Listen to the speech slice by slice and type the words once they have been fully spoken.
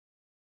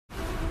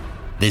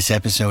This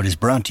episode is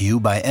brought to you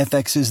by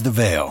FX's The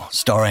Veil,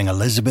 starring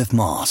Elizabeth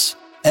Moss.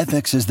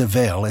 FX's The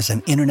Veil is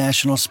an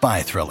international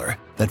spy thriller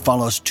that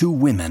follows two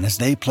women as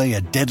they play a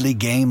deadly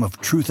game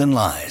of truth and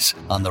lies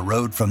on the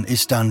road from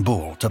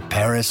Istanbul to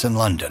Paris and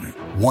London.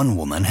 One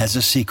woman has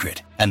a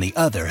secret, and the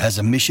other has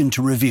a mission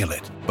to reveal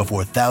it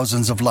before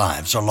thousands of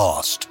lives are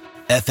lost.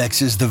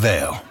 FX's The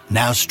Veil,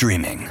 now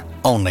streaming,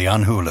 only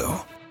on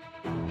Hulu.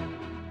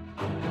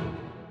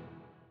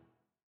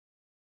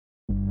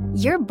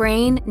 Your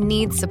brain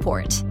needs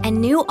support, and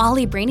new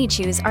Ollie Brainy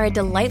Chews are a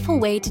delightful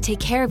way to take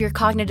care of your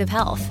cognitive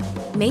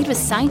health. Made with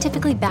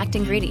scientifically backed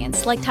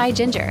ingredients like Thai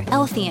ginger,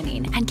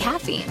 L-theanine, and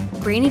caffeine,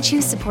 Brainy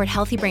Chews support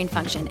healthy brain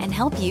function and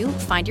help you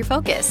find your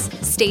focus,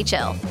 stay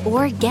chill,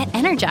 or get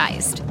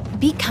energized.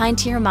 Be kind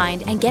to your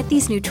mind and get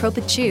these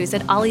nootropic chews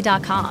at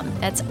ollie.com.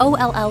 That's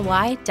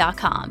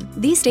OLLY.com.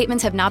 These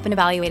statements have not been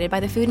evaluated by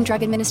the Food and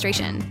Drug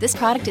Administration. This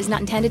product is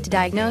not intended to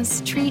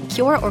diagnose, treat,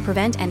 cure, or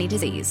prevent any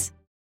disease.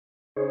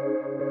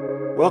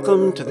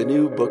 Welcome to the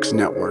New Books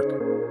Network.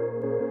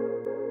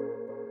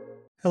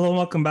 Hello, and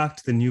welcome back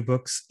to the New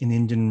Books in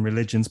Indian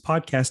Religions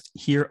podcast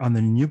here on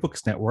the New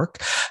Books Network.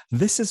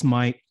 This is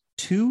my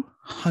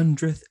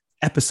 200th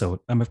episode.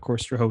 I'm, of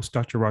course, your host,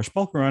 Dr. Raj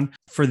Balkaran.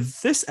 For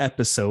this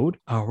episode,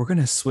 we're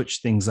going to switch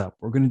things up.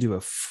 We're going to do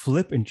a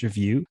flip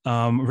interview.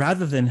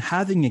 Rather than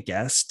having a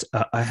guest,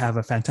 I have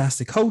a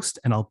fantastic host,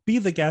 and I'll be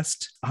the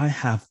guest. I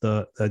have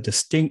the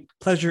distinct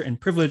pleasure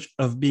and privilege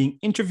of being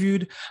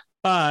interviewed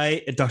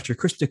by Dr.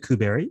 Krista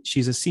Kuberi.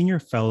 She's a senior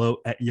fellow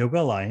at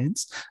Yoga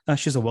Alliance.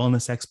 She's a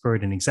wellness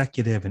expert and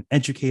executive and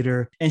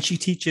educator, and she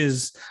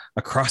teaches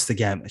across the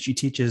gamut. She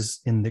teaches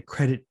in the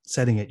credit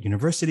setting at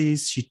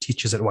universities. She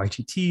teaches at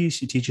YTT.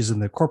 She teaches in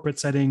the corporate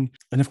setting.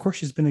 And of course,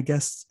 she's been a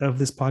guest of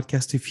this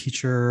podcast to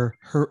feature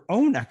her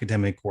own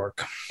academic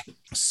work.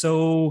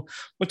 So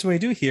what do I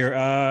do here?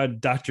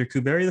 Dr.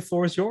 Kuberi, the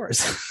floor is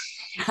yours.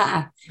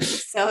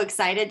 So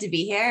excited to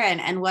be here,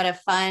 and what a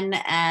fun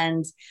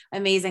and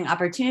amazing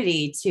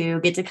opportunity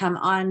to get to come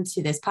on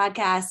to this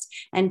podcast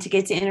and to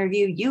get to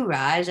interview you,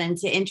 Raj, and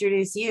to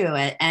introduce you.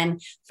 And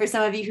for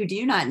some of you who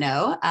do not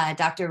know,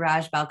 Dr.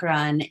 Raj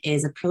Balkaran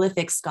is a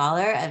prolific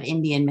scholar of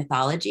Indian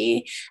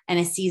mythology and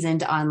a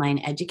seasoned online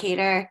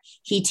educator.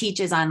 He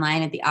teaches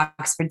online at the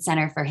Oxford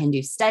Center for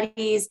Hindu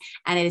Studies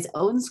and at his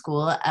own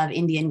school of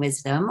Indian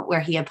wisdom,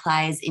 where he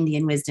applies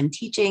Indian wisdom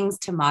teachings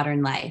to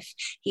modern life.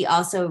 He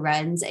also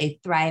runs a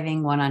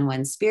thriving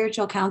one-on-one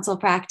spiritual counsel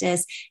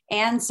practice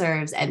and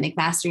serves at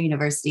McMaster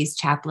University's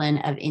Chaplain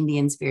of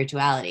Indian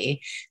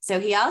Spirituality. So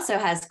he also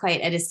has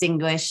quite a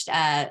distinguished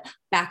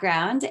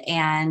background,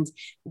 and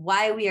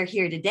why we are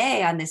here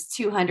today on this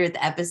 200th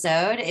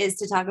episode is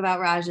to talk about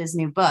Raj's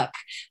new book.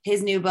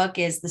 His new book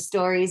is The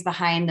Stories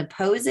Behind the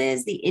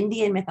Poses, the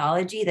Indian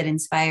Mythology that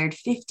Inspired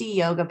 50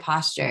 Yoga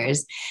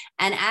Postures.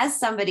 And as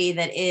somebody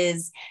that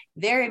is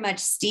very much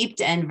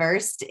steeped and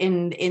versed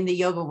in the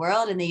yoga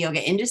world, in the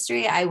yoga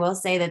industry, I will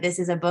say that this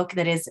is a book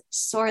that is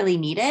sorely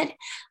needed.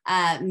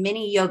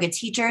 Many yoga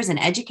teachers and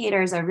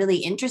educators are really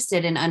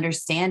interested in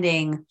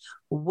understanding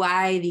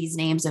why these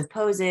names of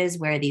poses,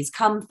 where these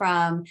come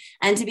from.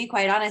 And to be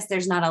quite honest,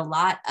 there's not a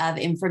lot of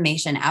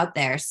information out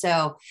there.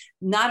 So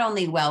not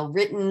only well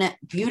written,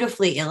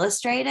 beautifully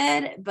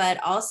illustrated,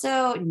 but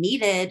also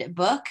needed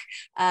book.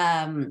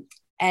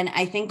 And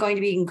I think going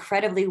to be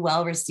incredibly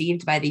well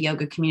received by the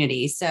yoga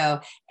community.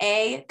 So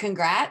A,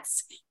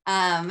 congrats.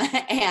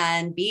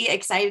 And be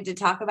excited to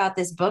talk about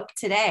this book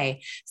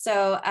today.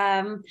 So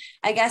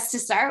I guess to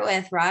start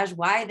with, Raj,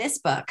 why this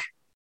book?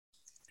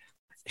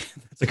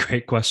 That's a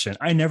great question.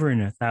 I never in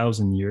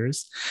 1,000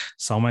 years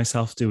saw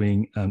myself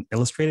doing an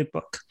illustrated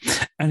book,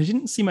 and I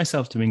didn't see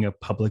myself doing a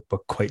public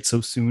book quite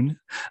so soon.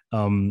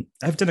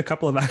 I've done a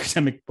couple of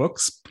academic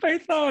books, but I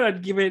thought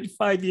I'd give it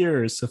 5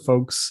 years so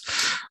folks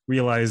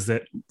realize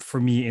that for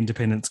me,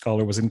 independent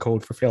scholar was in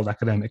code for failed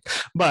academic.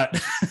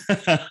 But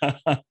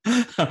I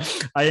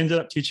ended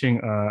up teaching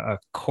a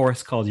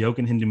course called Yoga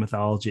and Hindu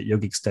Mythology at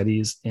Yogic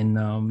Studies in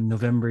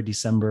November,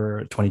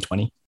 December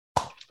 2020.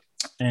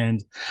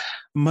 And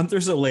a month or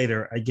so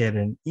later, I get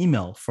an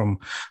email from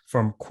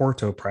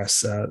Quarto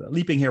Press.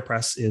 Leaping Hare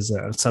Press is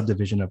a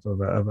subdivision of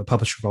a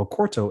publisher called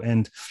Quarto.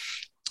 And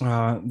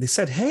they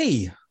said,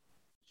 hey,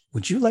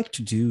 would you like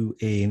to do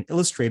an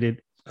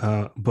illustrated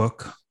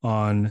book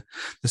on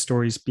the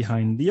stories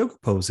behind the yoga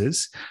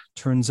poses?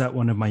 Turns out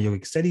one of my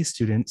yogic studies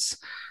students,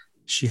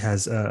 she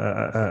has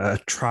a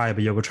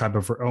yoga tribe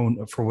of her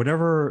own. For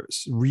whatever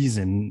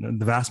reason,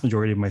 the vast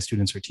majority of my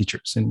students are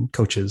teachers and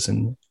coaches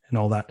and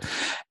all that.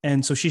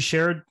 And so she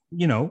shared,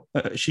 in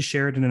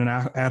an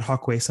ad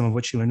hoc way some of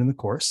what she learned in the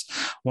course.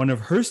 One of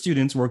her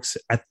students works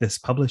at this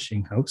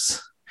publishing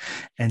house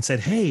and said,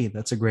 hey,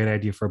 that's a great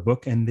idea for a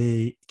book. And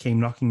they came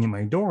knocking at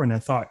my door, and I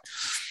thought,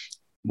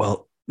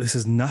 well, this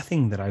is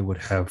nothing that I would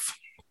have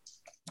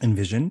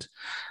envisioned,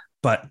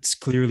 but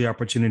clearly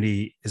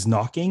opportunity is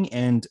knocking.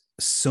 And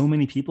so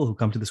many people who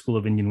come to the School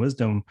of Indian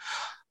Wisdom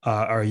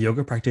are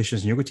yoga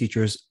practitioners and yoga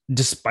teachers,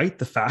 despite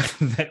the fact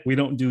that we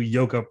don't do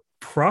yoga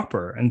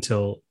proper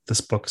until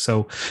this book.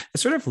 So it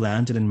sort of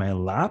landed in my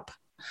lap.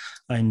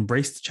 I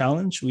embraced the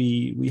challenge.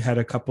 We had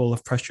a couple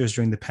of pressures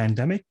during the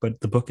pandemic, but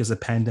the book is a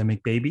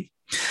pandemic baby.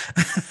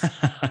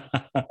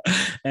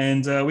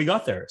 And we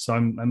got there. So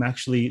I'm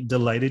actually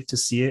delighted to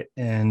see it.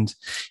 And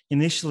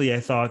initially I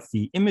thought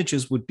the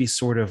images would be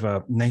sort of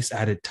a nice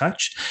added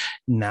touch.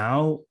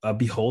 Now,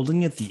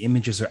 beholding it, the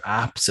images are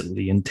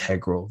absolutely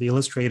integral. The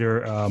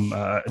illustrator,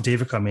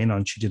 Devika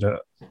Menon, she did a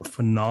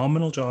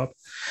phenomenal job.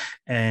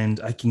 And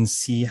I can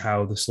see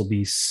how this will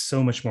be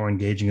so much more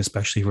engaging,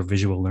 especially for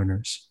visual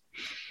learners.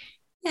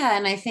 Yeah.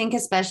 And I think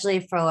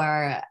especially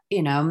for,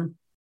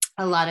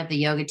 a lot of the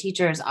yoga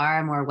teachers are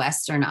a more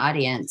Western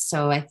audience.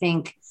 So I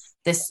think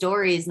the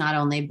stories not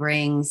only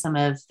bring some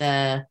of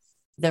the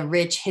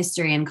rich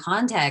history and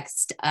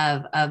context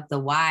of the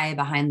why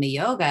behind the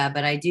yoga,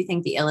 but I do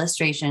think the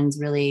illustrations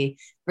really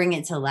bring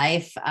it to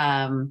life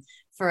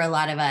for a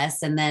lot of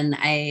us. And then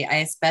I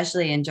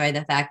especially enjoy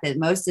the fact that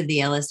most of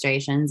the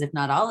illustrations, if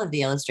not all of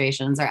the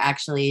illustrations, are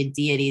actually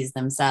deities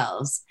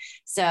themselves.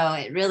 So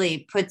it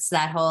really puts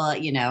that whole,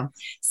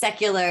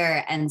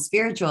 secular and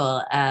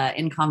spiritual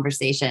in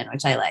conversation,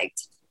 which I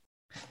liked.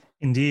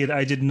 Indeed,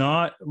 I did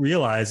not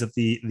realize that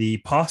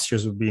the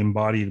postures would be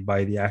embodied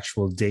by the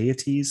actual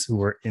deities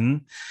I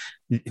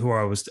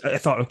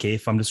thought, okay,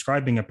 if I'm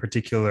describing a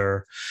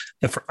particular,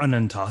 for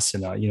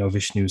Anantasana,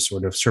 Vishnu's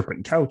sort of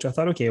serpent couch, I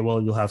thought, okay,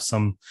 well, you'll have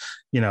some,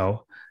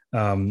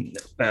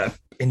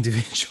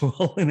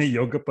 individual in a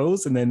yoga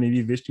pose and then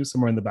maybe Vishnu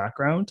somewhere in the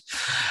background.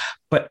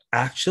 But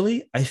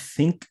actually, I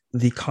think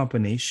the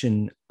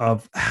combination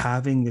of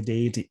having the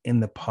deity in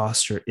the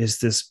posture is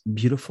this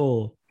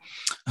beautiful,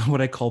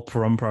 what I call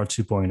Parampara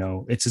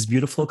 2.0. It's this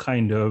beautiful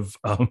kind of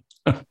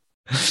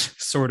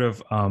sort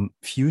of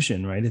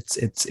fusion, right?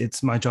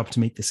 It's my job to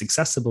make this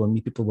accessible and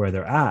meet people where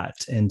they're at.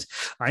 And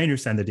I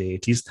understand the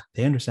deities,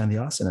 they understand the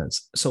asanas.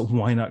 So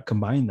why not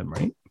combine them,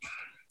 right?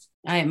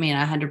 I mean,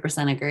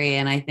 100% agree.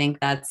 And I think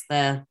that's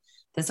the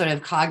sort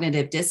of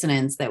cognitive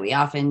dissonance that we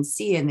often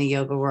see in the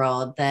yoga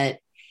world, that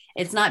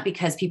it's not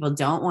because people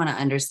don't want to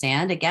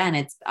understand. Again,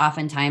 it's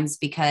oftentimes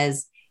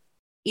because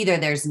either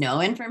there's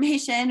no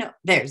information,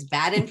 there's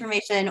bad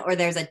information, or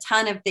there's a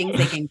ton of things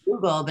they can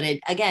Google, but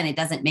it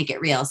doesn't make it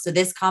real. So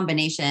this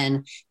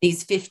combination,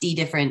 these 50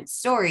 different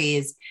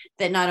stories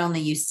that not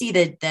only you see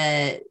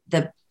the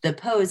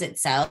pose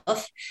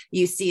itself,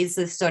 you see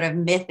this sort of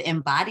myth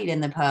embodied in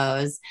the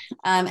pose.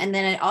 And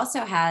then it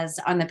also has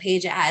on the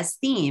page, it has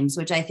themes,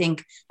 which I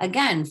think,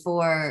 again,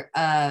 for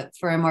a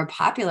more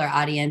popular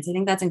audience, I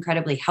think that's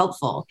incredibly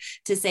helpful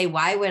to say,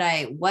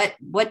 what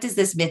does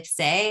this myth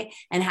say?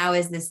 And how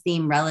is this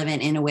theme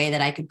relevant in a way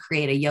that I could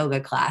create a yoga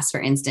class, for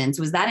instance?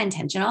 Was that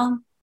intentional?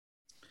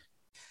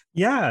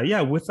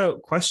 Yeah,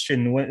 without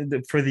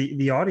question. For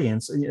the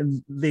audience,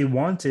 they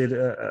wanted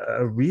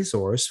a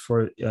resource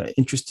for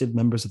interested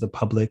members of the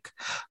public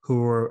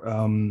who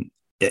are,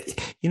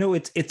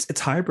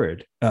 it's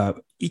hybrid.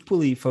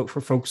 Equally for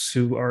folks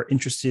who are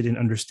interested in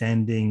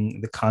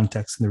understanding the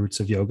context and the roots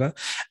of yoga,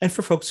 and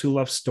for folks who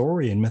love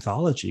story and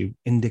mythology,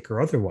 Indic or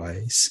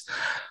otherwise.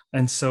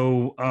 And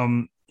so,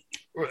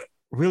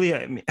 really,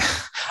 I mean,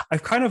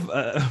 I've kind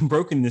of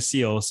broken the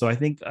seal. So I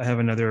think I have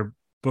another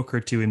book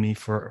or two in me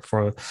for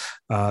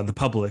the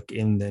public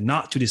in the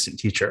not too distant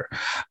future,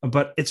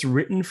 but it's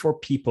written for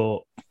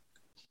people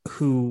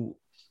who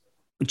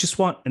just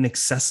want an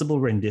accessible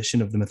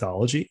rendition of the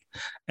mythology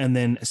and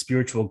then a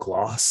spiritual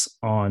gloss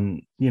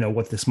on,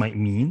 what this might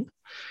mean.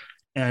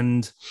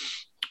 And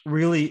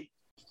really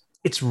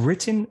it's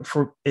written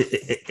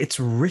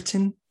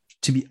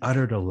to be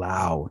uttered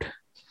aloud.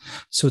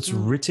 So it's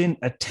written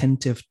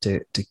attentive to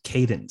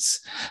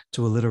cadence,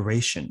 to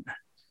alliteration.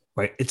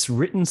 Right. It's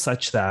written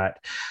such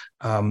that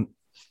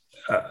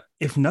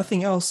if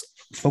nothing else,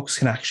 folks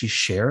can actually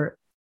share it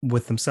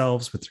with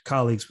themselves, with their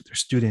colleagues, with their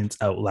students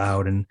out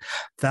loud. And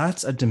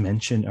that's a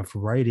dimension of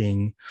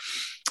writing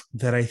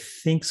that I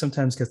think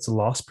sometimes gets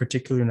lost,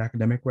 particularly in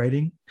academic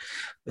writing,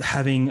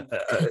 having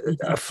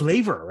a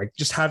flavor, like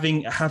just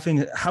having,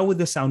 how would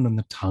this sound on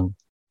the tongue?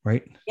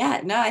 Right. Yeah,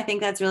 no, I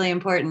think that's really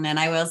important. And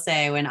I will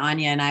say, when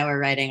Anya and I were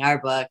writing our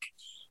book,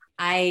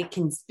 I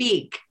can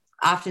speak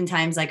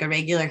oftentimes like a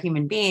regular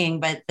human being,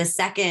 but the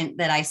second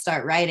that I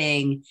start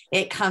writing,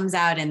 it comes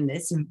out in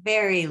this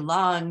very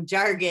long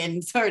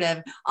jargon, sort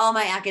of all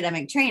my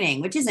academic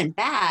training, which isn't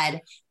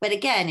bad. But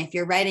again, if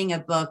you're writing a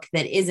book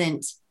that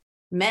isn't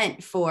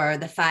meant for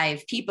the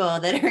 5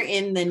 people that are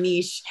in the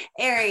niche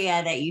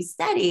area that you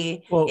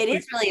study, it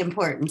is really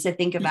important to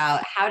think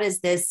about how does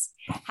this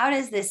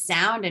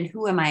sound and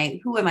who am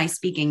I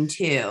speaking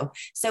to?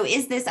 So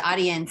is this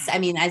audience, I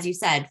mean, as you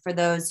said, for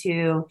those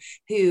who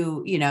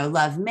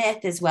love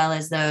myth, as well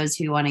as those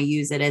who want to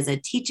use it as a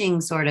teaching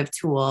sort of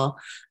tool,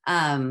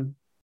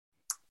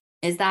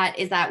 is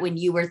that when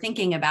you were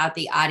thinking about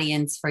the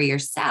audience for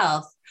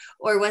yourself,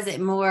 or was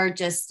it more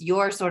just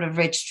your sort of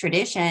rich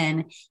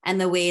tradition and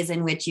the ways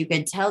in which you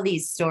could tell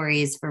these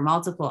stories for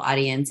multiple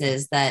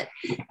audiences that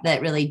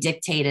really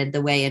dictated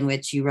the way in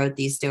which you wrote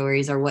these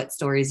stories, or what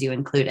stories you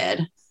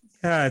included?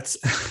 Yeah, it's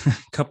a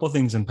couple of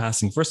things in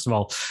passing. First of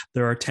all,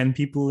 there are 10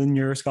 people in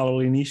your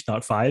scholarly niche,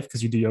 not 5,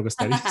 because you do yoga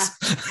studies,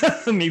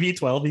 maybe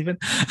 12 even.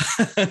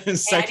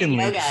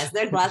 Secondly, I do yoga, so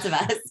there's lots of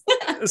us.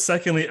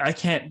 Secondly, I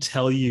can't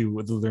tell you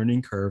the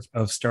learning curve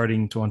of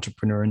starting to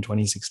entrepreneur in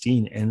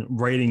 2016 and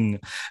writing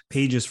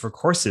pages for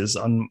courses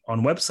on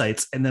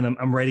websites, and then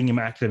I'm writing in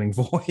my academic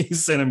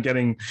voice, and I'm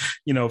getting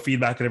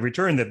feedback at every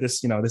turn that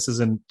this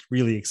isn't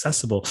really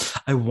accessible.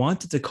 I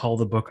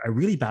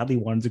really badly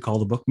wanted to call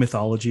the book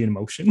Mythology in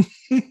Motion,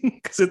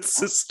 because it's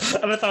just,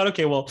 and I thought,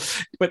 okay, well,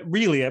 but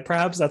really,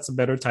 perhaps that's a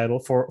better title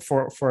for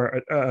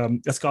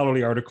a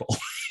scholarly article.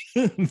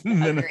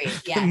 Agreed.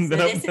 Yes. So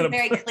this is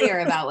very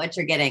clear about what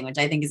you're getting, which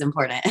I think is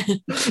important.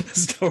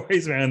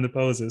 Stories around the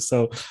poses.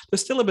 So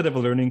there's still a bit of a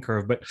learning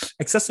curve, but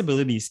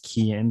accessibility is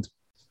key. And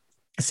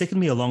it's taken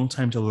me a long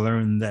time to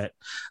learn that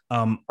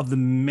of the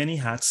many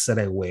hats that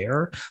I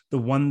wear, the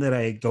one that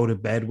I go to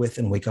bed with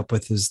and wake up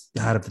with is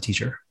the hat of the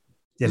teacher,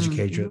 the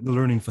educator, the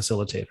learning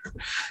facilitator.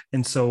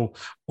 And so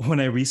when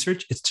I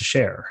research, it's to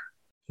share.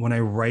 When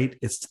I write,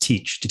 it's to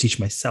teach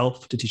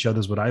myself, to teach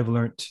others what I've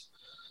learned.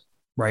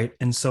 Right.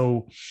 And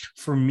so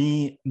for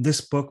me,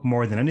 this book,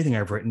 more than anything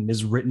I've written,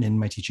 is written in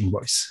my teaching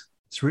voice.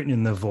 It's written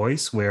in the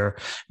voice where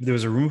if there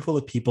was a room full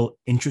of people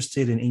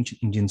interested in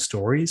ancient Indian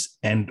stories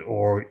and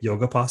or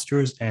yoga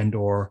postures and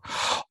or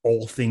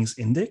all things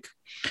Indic,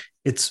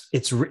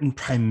 it's written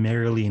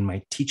primarily in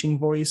my teaching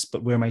voice,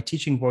 but where my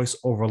teaching voice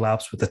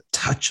overlaps with a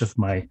touch of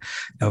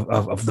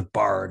of the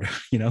bard,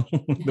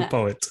 the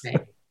poet.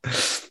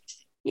 Right.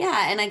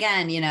 Yeah. And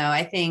again,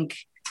 I think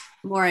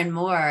more and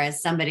more as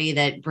somebody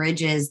that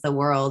bridges the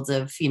worlds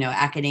of,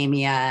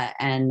 academia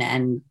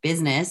and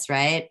business,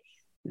 right?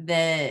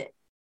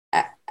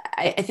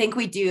 I think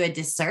we do a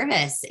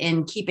disservice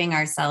in keeping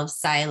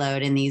ourselves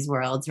siloed in these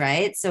worlds,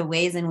 right? So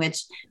ways in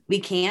which we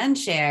can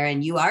share,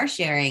 and you are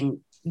sharing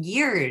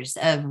years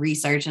of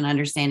research and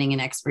understanding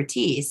and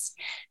expertise,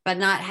 but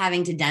not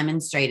having to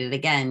demonstrate it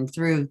again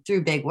through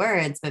big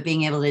words, but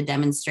being able to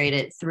demonstrate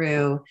it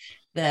through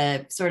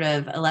the sort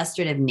of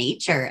illustrative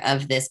nature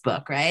of this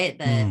book, right?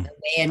 The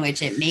way in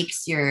which it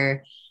makes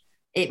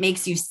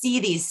you see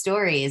these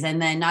stories.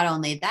 And then not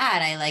only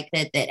that, I like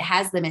that it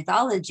has the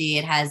mythology,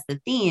 it has the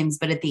themes,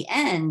 but at the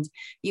end,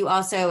 you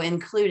also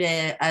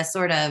included a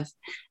sort of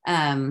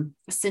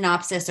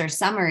synopsis or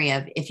summary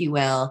of, if you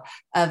will,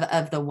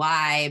 of the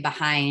why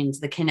behind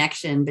the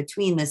connection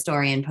between the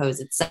story and pose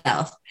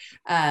itself.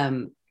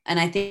 And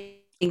I think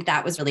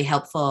that was really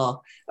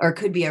helpful, or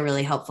could be a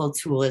really helpful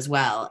tool as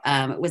well.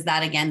 Was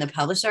that, again, the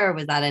publisher, or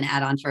was that an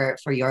add-on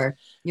for your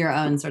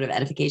own sort of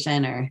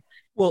edification? Or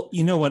well,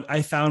 you know what?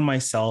 I found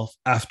myself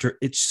after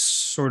it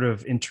sort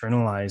of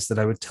internalized that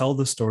I would tell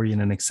the story in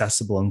an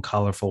accessible and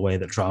colorful way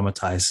that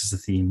dramatizes the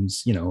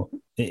themes.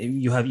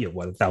 You have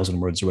 1,000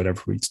 words or whatever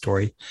for each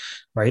story,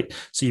 right?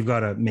 So you've got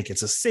to make it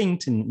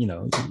succinct, and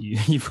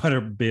you've got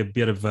to be a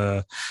bit of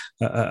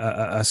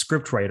a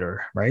script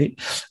writer, right?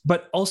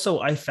 But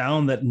also, I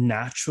found that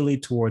naturally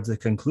towards the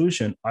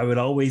conclusion, I would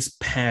always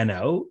pan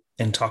out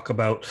and talk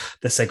about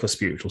the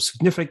psychospiritual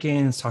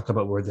significance, talk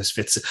about where this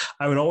fits.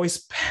 I would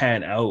always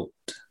pan out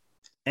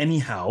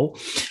anyhow.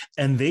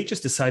 And they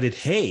just decided,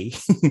 hey,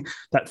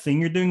 that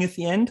thing you're doing at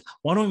the end,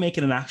 why don't we make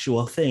it an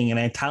actual thing? And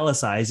I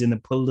italicize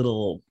and put a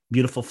little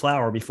beautiful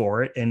flower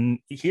before it. And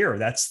here,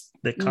 that's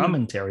the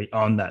commentary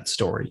on that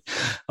story.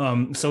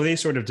 So they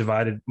sort of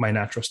divided my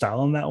natural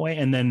style in that way.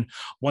 And then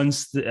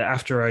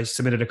after I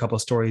submitted a couple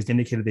of stories that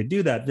indicated they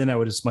do that, then I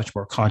was much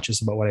more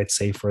conscious about what I'd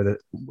say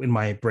in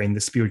my brain,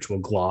 the spiritual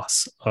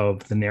gloss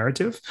of the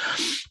narrative.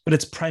 But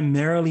it's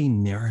primarily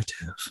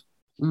narrative.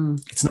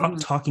 It's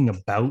not talking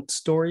about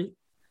story.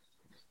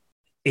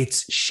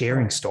 It's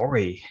sharing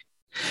story.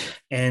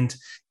 And,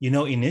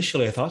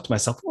 initially I thought to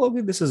myself, well,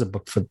 this is a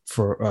book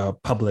for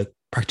public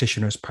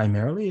practitioners,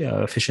 primarily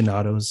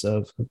aficionados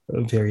of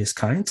various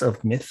kinds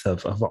of myth,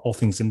 of all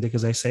things Indic,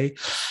 as I say.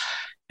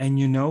 And,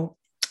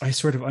 I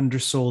sort of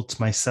undersold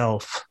to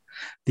myself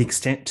the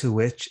extent to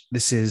which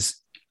this is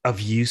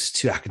of use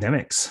to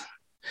academics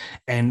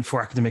and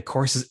for academic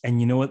courses.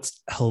 And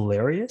what's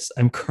hilarious?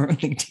 I'm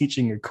currently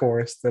teaching a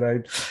course that I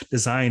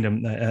designed.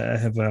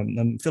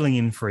 I'm filling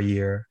in for a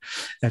year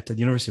at the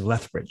University of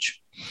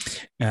Lethbridge.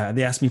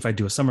 They asked me if I'd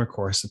do a summer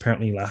course.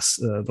 Apparently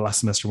the last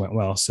semester went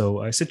well.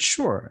 So I said,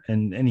 sure.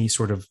 And any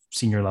sort of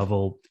senior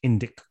level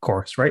Indic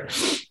course, right?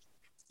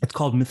 It's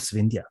called Myths of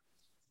India.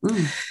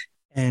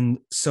 And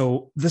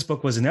so this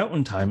book wasn't out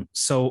in time.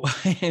 So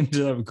I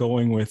ended up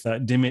going with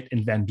Dimmitt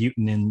and Van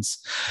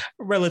Buitenen's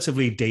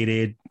relatively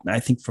dated,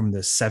 I think from the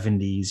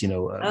 70s,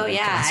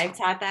 I've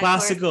taught that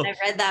classical course.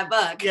 I've read that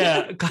book.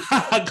 Yeah.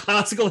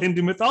 Classical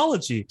Hindu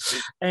mythology.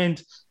 And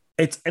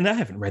I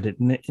haven't read it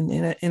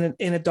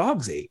in a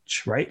dog's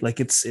age, right? Like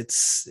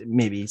it's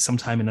maybe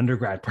sometime in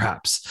undergrad,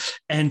 perhaps.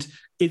 And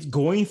it's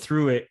going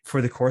through it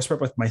for the course prep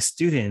with my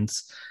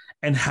students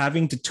and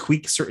having to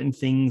tweak certain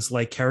things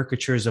like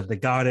caricatures of the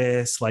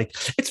goddess. Like,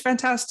 it's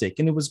fantastic.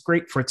 And it was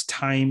great for its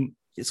time.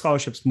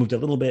 Scholarships moved a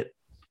little bit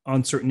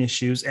on certain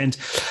issues. And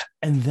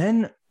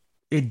then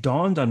it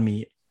dawned on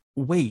me,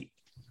 wait,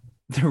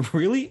 there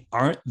really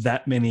aren't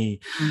that many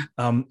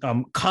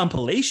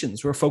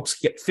compilations where folks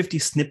get 50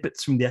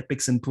 snippets from the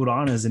epics and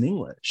Puranas in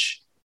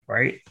English,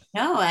 right?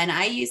 No, and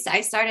I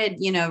started,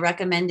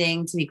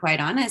 recommending, to be quite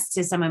honest,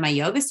 to some of my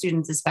yoga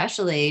students,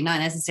 especially not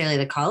necessarily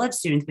the college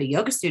students, but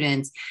yoga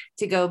students,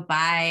 to go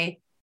buy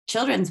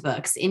children's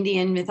books,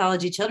 Indian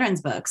mythology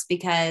children's books,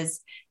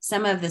 because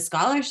some of the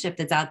scholarship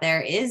that's out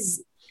there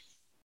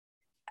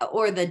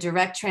or the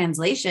direct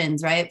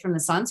translations, right, from the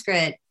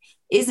Sanskrit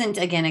isn't,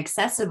 again,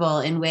 accessible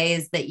in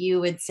ways that you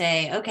would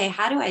say, okay,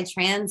 how do I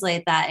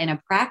translate that in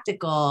a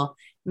practical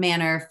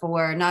manner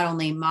for not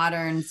only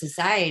modern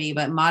society,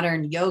 but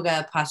modern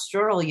yoga,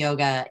 postural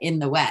yoga in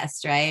the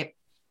West, right?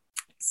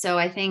 So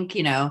I think,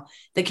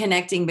 the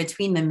connecting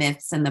between the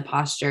myths and the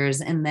postures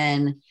and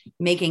then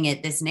making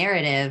it this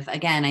narrative,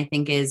 again, I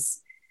think there's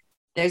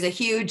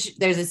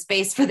a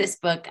space for this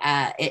book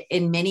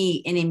in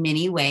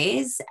many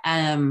ways.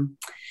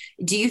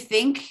 Do you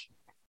think,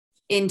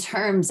 in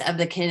terms of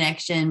the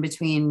connection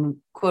between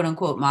quote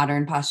unquote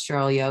modern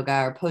postural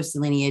yoga or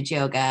post-lineage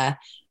yoga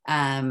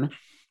and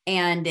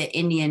the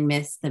Indian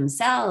myths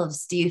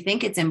themselves, do you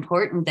think it's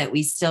important that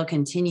we still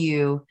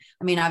continue?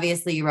 I mean,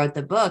 obviously you wrote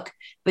the book,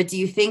 but do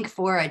you think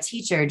for a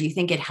teacher, do you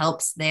think it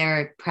helps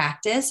their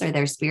practice or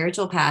their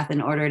spiritual path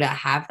in order to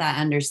have that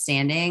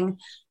understanding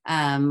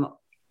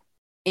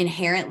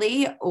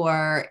inherently,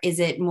 or is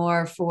it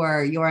more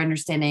for your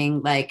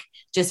understanding, like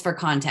just for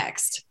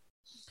context?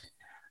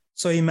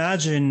 So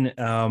imagine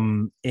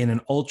in an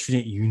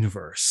alternate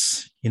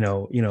universe,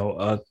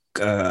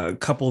 a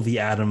couple of the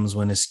atoms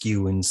went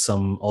askew in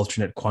some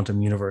alternate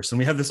quantum universe, and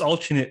we have this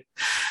alternate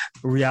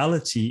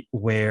reality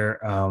where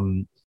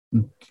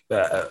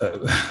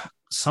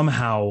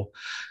somehow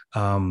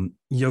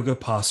yoga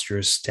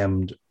postures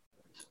stemmed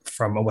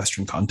from a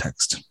Western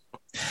context.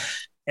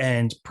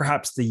 And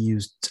perhaps they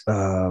used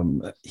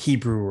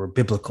Hebrew or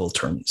biblical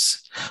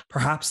terms.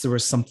 Perhaps there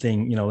was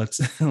something,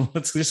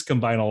 let's just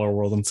combine all our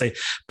world and say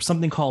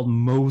something called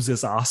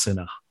Moses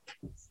Asana.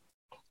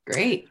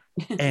 Great.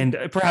 And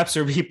perhaps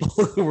there are people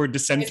who were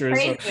dissenters.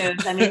 I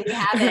mean, we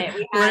have it.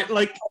 We have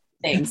right,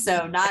 things,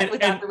 so not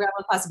without the realm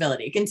of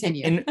possibility.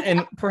 Continue.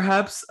 And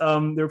perhaps there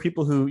were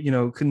people who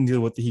couldn't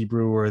deal with the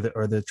Hebrew or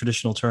the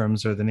traditional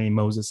terms or the name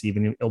Moses,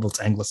 even though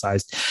it's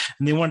anglicized,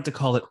 and they wanted to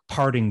call it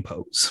parting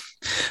pose,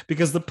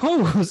 because the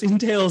pose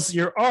entails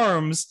your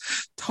arms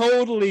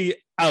totally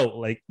out,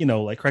 like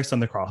Christ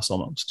on the cross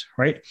almost,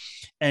 right?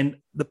 And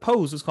the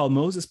pose was called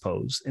Moses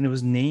pose, and it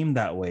was named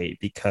that way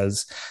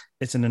because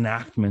it's an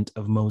enactment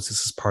of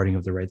Moses' parting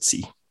of the Red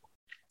Sea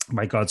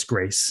by God's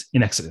grace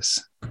in Exodus.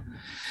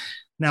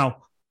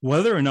 Now,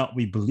 whether or not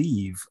we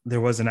believe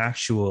there was an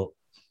actual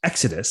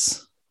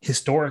Exodus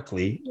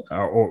historically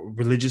or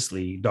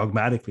religiously,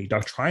 dogmatically,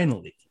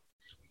 doctrinally,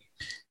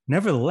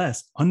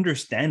 nevertheless,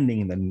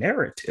 understanding the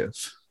narrative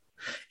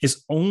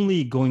is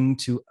only going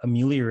to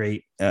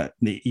ameliorate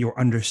your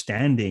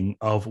understanding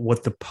of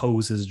what the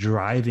pose is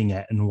driving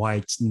at and why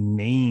it's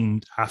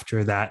named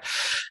after that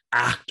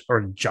act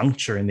or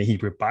juncture in the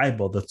Hebrew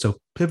Bible that's so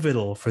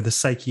pivotal for the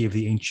psyche of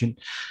the ancient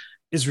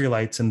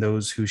Israelites and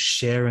those who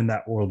share in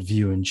that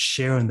worldview and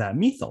share in that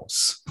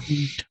mythos.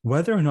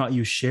 Whether or not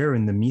you share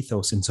in the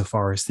mythos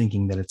insofar as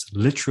thinking that it's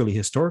literally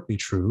historically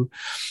true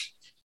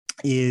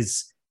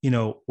is,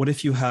 what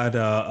if you had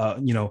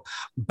a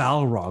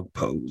Balrog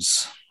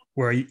pose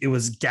where it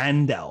was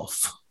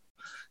Gandalf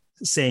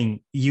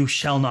saying, "You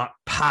shall not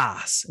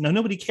pass." Now,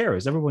 nobody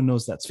cares. Everyone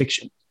knows that's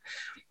fiction.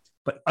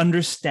 But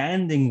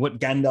understanding what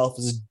Gandalf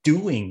is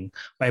doing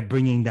by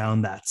bringing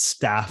down that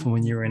staff, and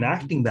when you're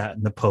enacting that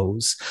in the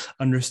pose,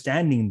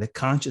 understanding the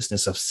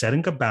consciousness of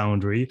setting a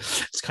boundary,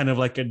 it's kind of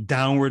like a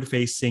downward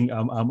facing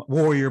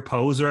warrior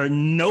pose, or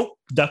nope,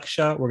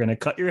 Daksha, we're going to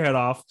cut your head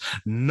off.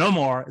 No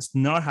more. It's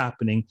not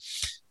happening.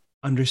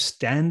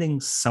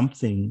 Understanding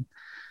something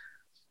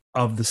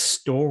of the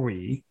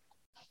story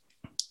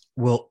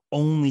will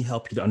only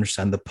help you to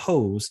understand the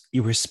pose,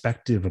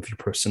 irrespective of your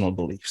personal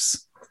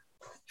beliefs.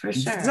 For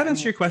sure. Does that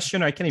answer your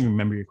question? I can't even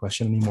remember your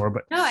question anymore,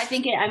 but no, I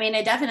think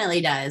it definitely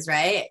does,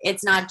 right?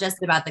 It's not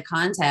just about the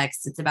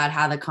context. It's about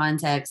how the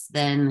context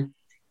then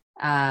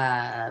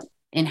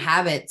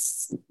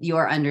inhabits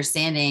your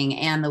understanding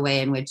and the way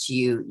in which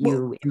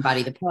you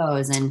embody the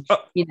pose. And,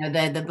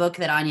 the book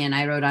that Anya and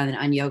I wrote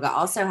on yoga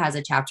also has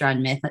a chapter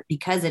on myth,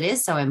 because it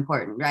is so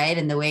important, right?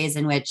 And the ways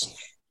in which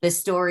the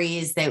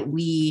stories that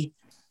we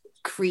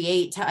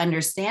create to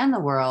understand the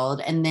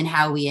world, and then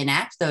how we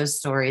enact those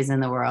stories in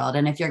the world.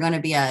 And if you're going to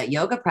be a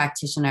yoga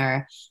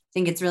practitioner, I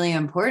think it's really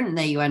important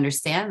that you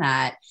understand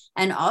that.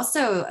 And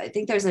also, I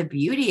think there's a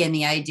beauty in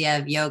the idea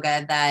of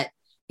yoga that,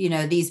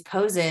 these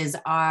poses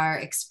are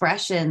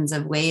expressions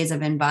of ways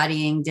of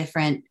embodying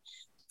different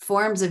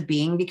forms of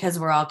being, because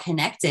we're all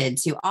connected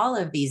to all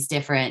of these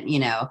different,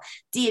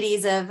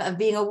 deities of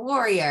being a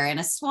warrior and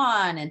a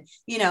swan and,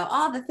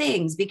 all the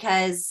things,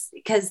 because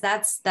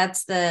that's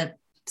the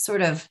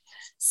sort of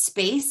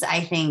space I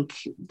think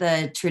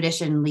the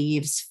tradition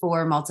leaves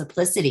for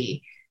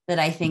multiplicity that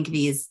I think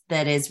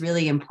that is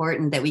really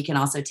important that we can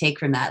also take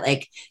from that.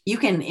 Like you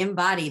can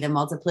embody the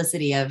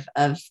multiplicity of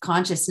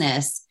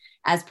consciousness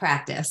as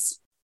practice.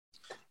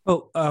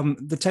 Well,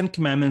 the Ten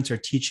Commandments are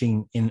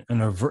teaching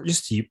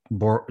just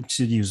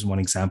to use one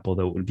example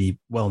that would be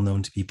well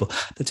known to people.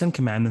 The Ten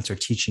Commandments are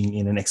teaching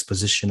in an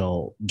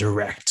expositional,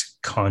 direct,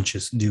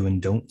 conscious do and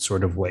don't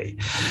sort of way.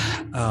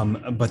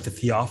 But the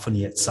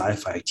theophany at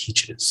sci-fi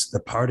teaches,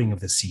 the parting of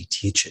the sea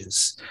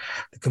teaches,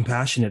 the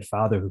compassionate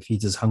father who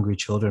feeds his hungry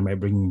children by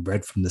bringing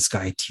bread from the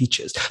sky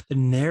teaches. The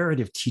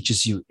narrative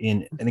teaches you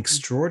in an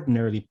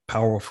extraordinarily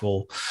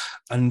powerful,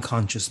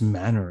 unconscious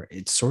manner.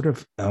 It sort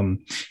of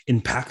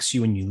impacts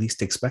you when you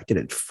least expect it.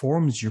 It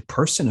forms your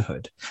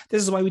personhood.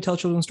 This is why we tell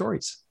children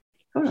stories.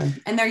 Totally.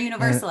 And they're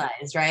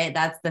universalized, right?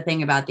 That's the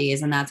thing about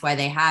these. And that's why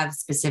they have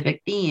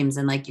specific themes.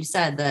 And like you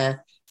said,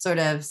 the sort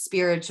of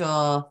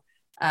spiritual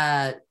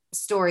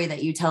story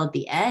that you tell at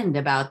the end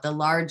about the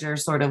larger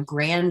sort of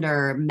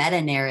grander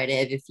meta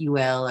narrative, if you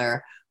will,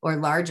 or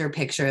larger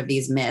picture of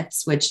these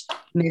myths, which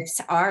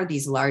myths are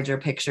these larger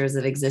pictures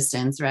of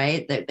existence,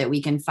 right? That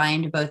we can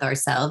find both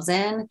ourselves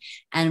in,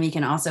 and we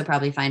can also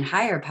probably find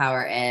higher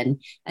power in.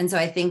 And so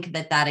I think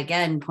that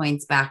again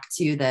points back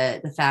to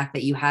the fact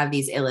that you have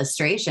these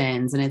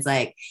illustrations and it's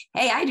like,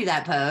 hey, I do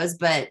that pose,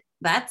 but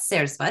that's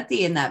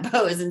Saraswati in that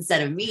pose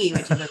instead of me,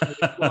 which is a really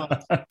cool,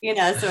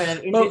 sort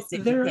of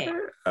interesting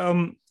thing.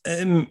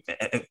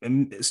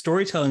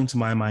 Storytelling to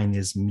my mind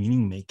is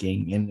meaning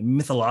making, and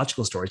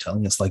mythological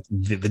storytelling is like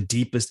the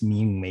deepest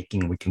meaning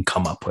making we can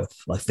come up with,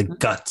 like the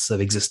guts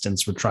of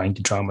existence we're trying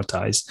to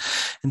dramatize.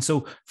 And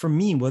so for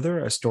me,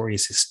 whether a story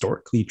is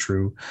historically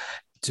true,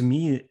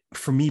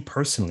 for me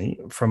personally,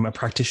 from a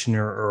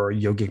practitioner or a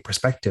yogic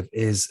perspective,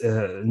 is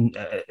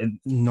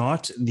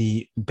not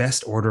the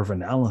best order of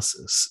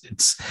analysis.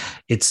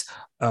 It's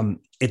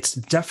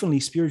definitely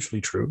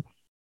spiritually true.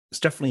 It's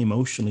definitely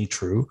emotionally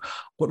true.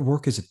 What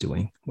work is it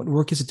doing? What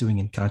work is it doing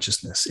in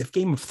consciousness? If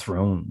Game of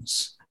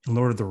Thrones and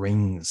Lord of the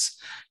Rings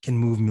can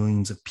move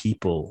millions of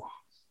people,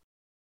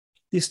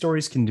 these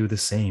stories can do the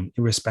same,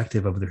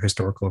 irrespective of their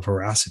historical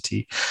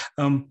veracity.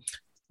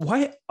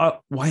 Why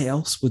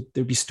else would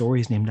there be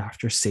stories named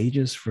after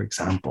sages, for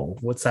example?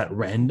 What's that,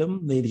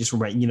 random? They just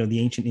ran, the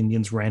ancient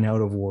Indians ran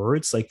out of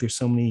words. Like there's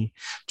so many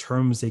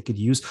terms they could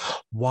use.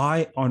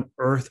 Why on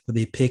earth would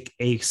they pick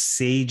a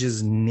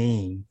sage's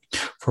name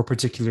for a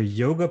particular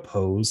yoga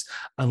pose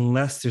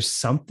unless there's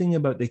something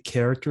about the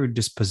character,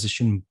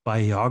 disposition,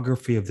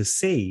 biography of the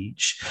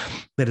sage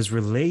that is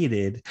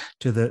related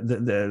to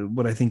the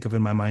what I think of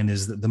in my mind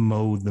is the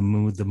mode, the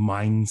mood, the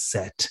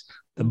mindset,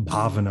 the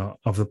bhavana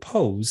of the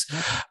pose.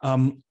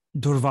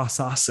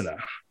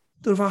 Durvasasana.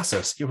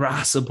 Durvasas,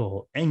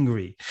 irascible,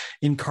 angry,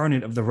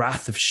 incarnate of the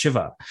wrath of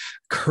Shiva,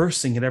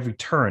 cursing at every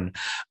turn.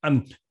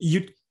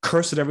 You'd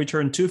curse at every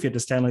turn too if you had to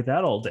stand like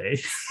that all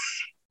day.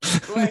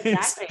 Well,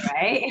 exactly,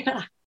 right?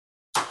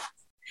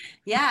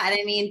 Yeah. And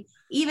I mean,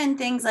 even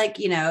things like,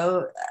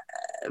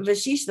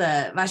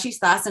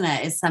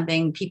 Vashisthasana is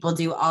something people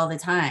do all the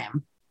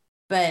time.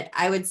 But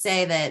I would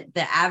say that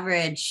the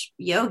average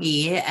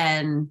yogi,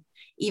 and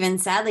even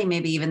sadly,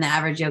 maybe even the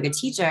average yoga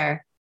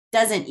teacher,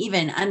 doesn't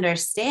even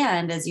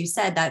understand, as you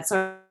said, that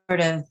sort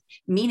of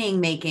meaning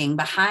making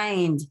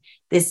behind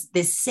this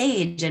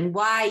sage and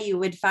why you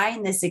would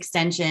find this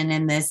extension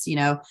in this,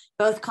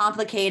 both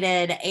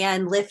complicated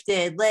and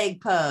lifted leg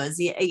pose.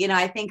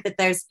 I think that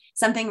there's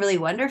something really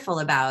wonderful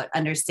about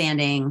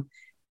understanding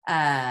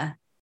and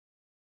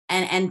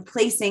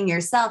placing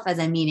yourself as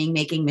a meaning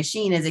making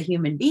machine, as a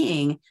human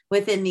being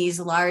within these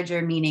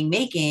larger meaning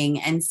making,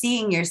 and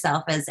seeing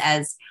yourself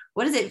as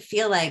what does it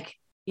feel like,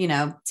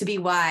 to be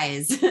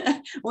wise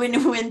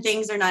when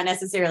things are not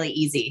necessarily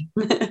easy.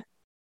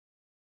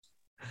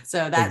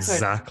 So that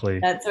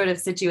sort of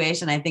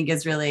situation, I think,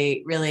 is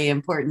really, really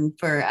important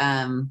for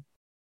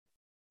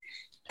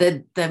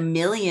the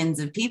millions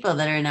of people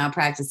that are now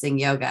practicing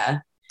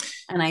yoga.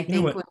 And I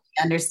think when we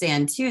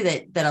understand too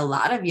that a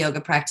lot of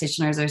yoga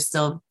practitioners are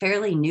still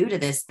fairly new to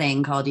this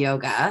thing called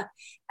yoga,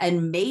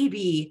 and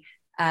maybe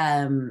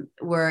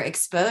were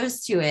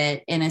exposed to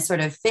it in a sort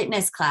of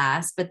fitness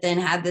class, but then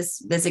had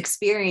this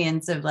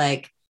experience of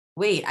like,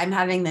 wait, I'm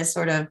having this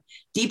sort of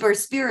deeper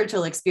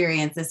spiritual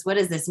experience. What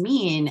does this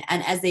mean?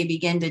 And as they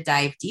begin to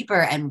dive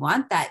deeper and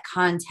want that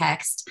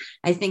context,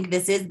 I think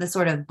this is the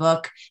sort of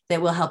book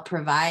that will help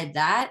provide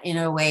that in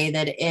a way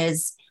that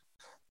is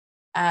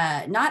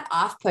not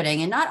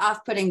off-putting, and not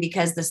off-putting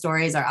because the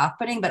stories are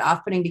off-putting, but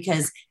off-putting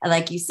because,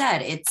 like you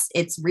said,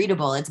 it's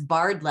readable, it's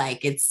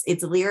bard-like, it's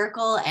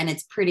lyrical, and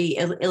it's pretty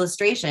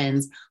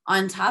illustrations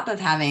on top of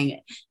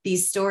having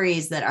these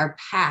stories that are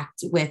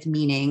packed with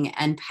meaning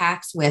and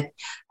packed with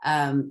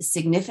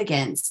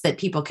significance that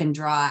people can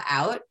draw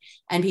out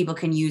and people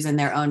can use in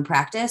their own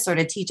practice or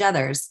to teach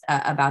others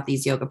about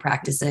these yoga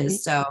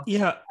practices. So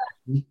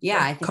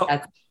I think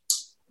that's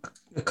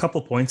A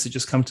couple points that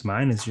just come to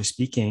mind as you're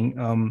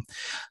speaking.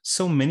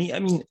 So many, I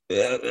mean,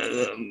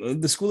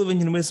 the School of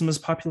Indian Wisdom is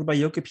popular by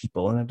yoga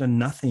people, and I've done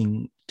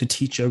nothing to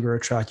teach yoga or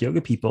attract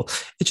yoga people.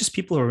 It's just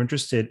people who are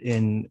interested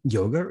in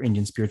yoga or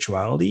Indian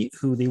spirituality,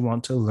 who they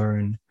want to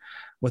learn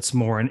what's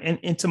more.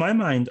 And to my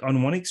mind,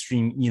 on one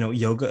extreme,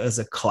 yoga is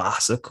a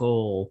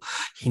classical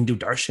Hindu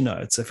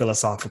darshana. It's a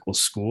philosophical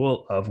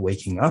school of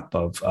waking up,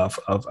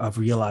 of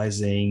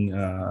realizing,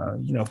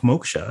 of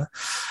moksha.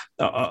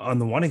 On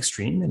the one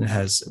extreme, and it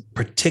has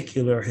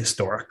particular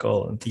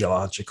historical and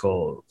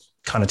theological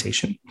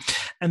connotation.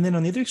 And then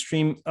on the other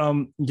extreme,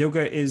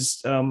 yoga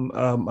is, I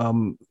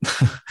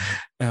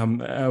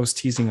was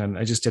teasing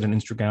I just did an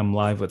Instagram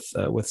live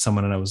with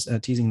someone, and I was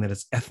teasing that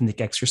it's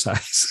ethnic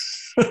exercise.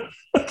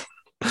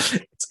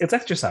 It's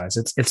exercise.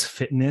 It's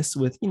fitness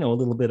with, a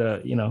little bit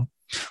of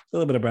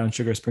brown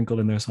sugar sprinkled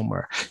in there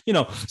somewhere,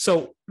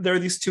 so there are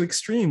these two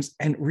extremes.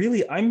 And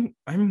really I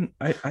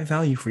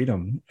value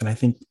freedom. And I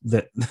think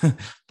that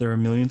there are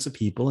millions of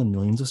people in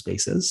millions of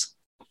spaces.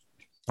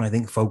 I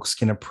think folks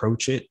can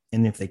approach it,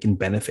 and if they can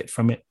benefit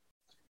from it,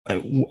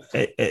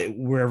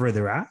 wherever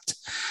they're at,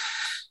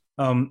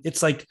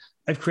 it's like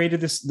I've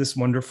created this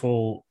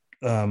wonderful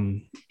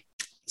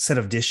set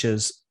of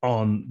dishes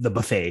on the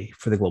buffet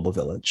for the Global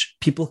Village.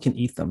 People can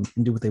eat them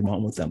and do what they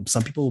want with them.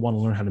 Some people want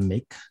to learn how to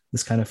make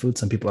this kind of food.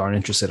 Some people aren't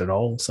interested at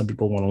all. Some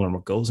people want to learn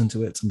what goes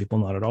into it. Some people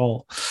not at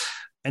all.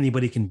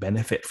 Anybody can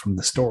benefit from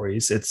the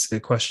stories. It's a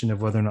question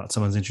of whether or not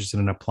someone's interested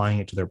in applying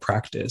it to their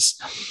practice.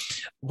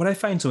 What I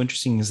find so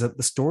interesting is that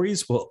the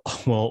stories will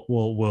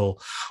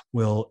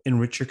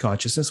enrich your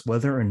consciousness,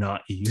 whether or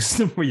not you use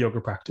them for yoga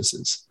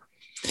practices.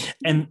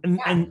 And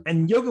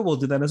yoga will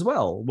do that as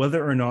well,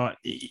 whether or not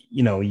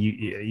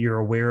you're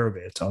aware of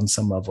it on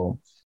some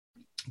level.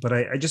 But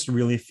I just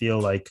really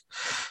feel like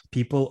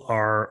people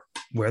are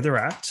where they're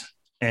at,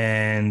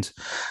 and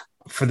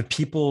for the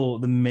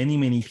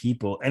many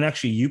people, and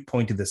actually you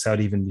pointed this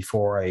out even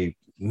before I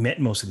met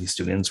most of these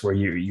students, where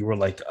you were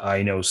like,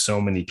 I know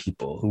so many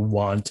people who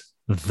want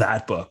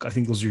that book. I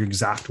think those are your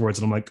exact words,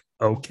 and I'm like,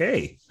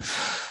 okay,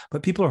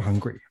 but people are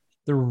hungry.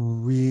 They're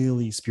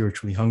really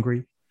spiritually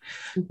hungry.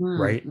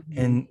 Mm-hmm. Right. Mm-hmm.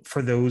 And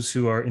for those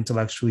who are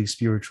intellectually,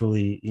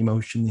 spiritually,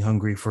 emotionally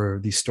hungry for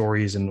these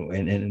stories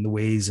and the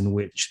ways in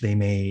which they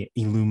may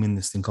illumine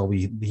this thing called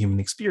the human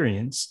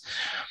experience,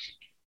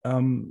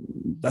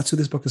 that's who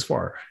this book is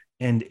for.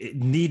 And it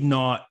need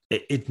not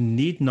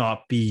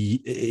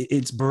be,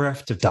 it's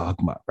bereft of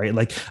dogma, right?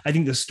 Like, I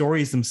think the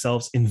stories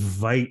themselves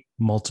invite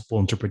multiple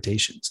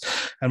interpretations.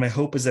 And my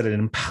hope is that it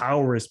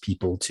empowers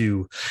people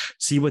to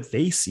see what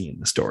they see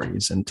in the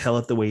stories and tell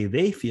it the way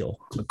they feel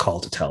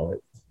called to tell it,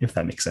 if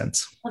that makes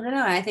sense. Well,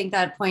 no, I think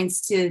that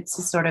points to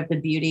sort of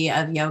the beauty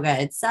of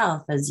yoga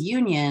itself as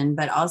union,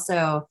 but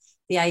also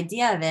the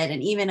idea of it,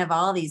 and even of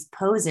all these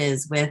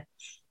poses with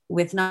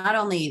not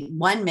only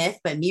one myth,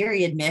 but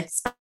myriad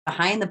myths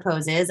behind the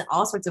poses,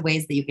 all sorts of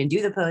ways that you can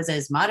do the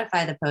poses,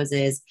 modify the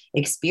poses,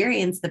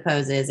 experience the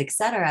poses,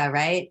 etc.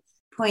 Right?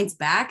 Points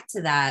back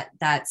to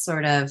that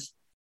sort of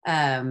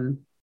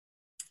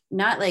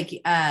not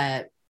like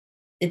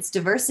it's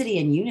diversity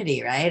and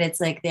unity, right?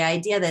 It's like the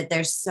idea that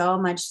there's so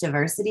much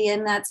diversity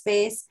in that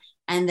space,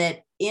 and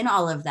that in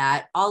all of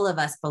that, all of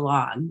us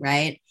belong,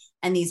 right?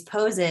 And these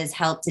poses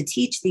help to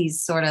teach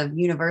these sort of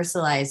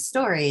universalized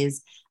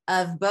stories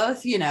of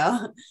both,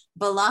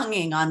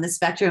 belonging on the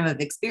spectrum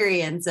of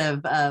experience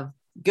of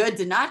good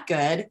to not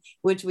good,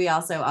 which we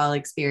also all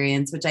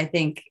experience, which I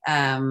think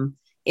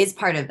is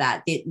part of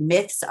that. The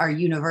myths are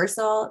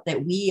universal,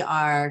 that we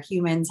are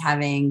humans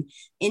having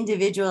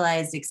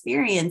individualized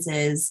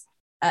experiences,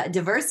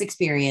 diverse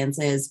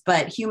experiences,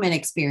 but human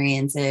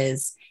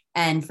experiences.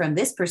 And from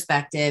this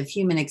perspective,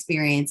 human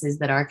experiences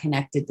that are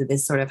connected to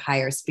this sort of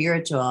higher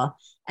spiritual.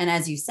 And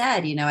as you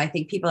said, I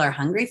think people are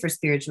hungry for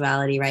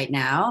spirituality right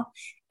now.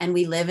 And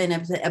we live in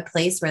a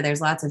place where there's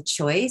lots of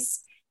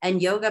choice,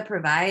 and yoga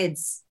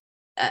provides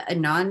a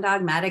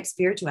non-dogmatic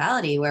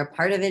spirituality where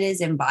part of it is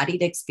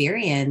embodied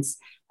experience.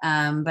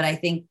 But I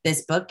think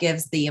this book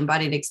gives the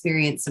embodied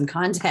experience some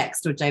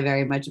context, which I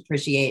very much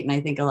appreciate. And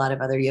I think a lot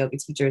of other yoga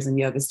teachers and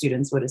yoga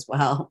students would as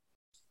well.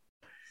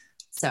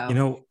 So,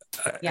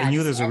 I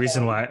knew there's a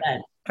reason why.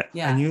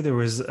 I knew there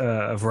was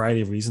a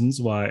variety of reasons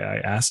why I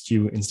asked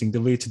you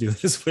instinctively to do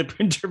this flip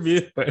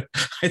interview, but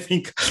I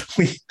think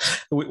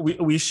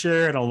we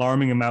share an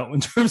alarming amount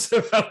in terms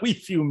of how we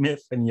view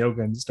myth and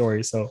yoga and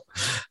story. So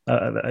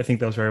I think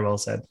that was very well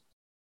said.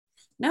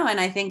 No, and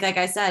I think, like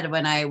I said,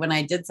 when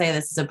I did say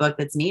this is a book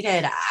that's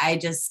needed, I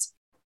just,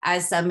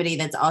 as somebody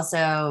that's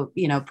also,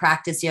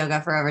 practiced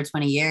yoga for over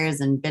 20 years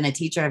and been a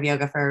teacher of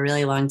yoga for a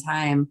really long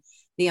time,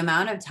 the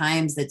amount of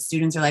times that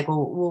students are like,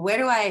 well,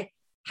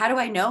 how do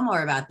I know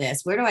more about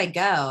this? Where do I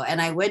go?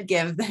 And I would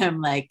give them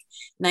like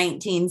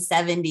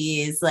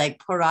 1970s, like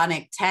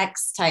Puranic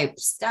text type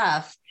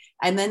stuff.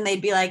 And then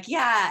they'd be like,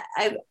 yeah,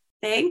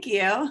 thank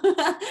you.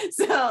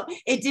 So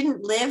it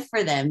didn't live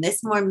for them.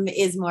 This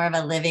is more of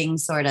a living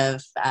sort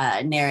of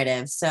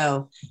narrative.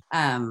 So,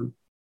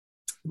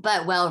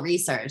 but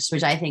well-researched,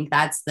 which I think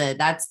that's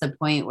the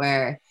point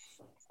where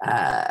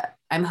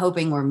I'm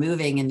hoping we're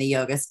moving in the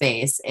yoga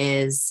space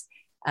is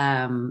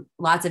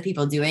lots of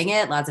people doing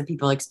it, lots of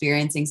people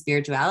experiencing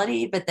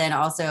spirituality, but then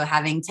also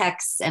having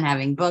texts and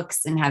having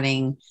books and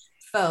having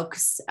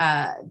folks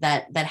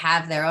that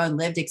have their own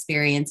lived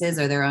experiences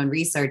or their own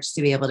research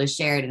to be able to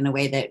share it in a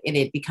way that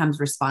it becomes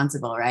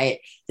responsible, right?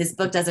 This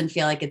book doesn't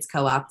feel like it's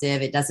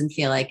co-optive. It doesn't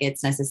feel like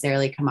it's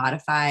necessarily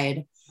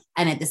commodified.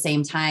 And at the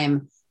same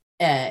time,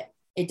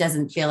 it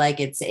doesn't feel like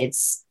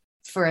it's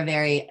for a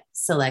very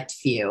select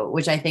few,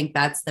 which I think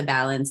that's the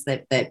balance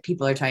that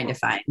people are trying to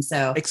find.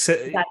 So that's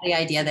the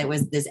idea that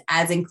was this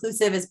as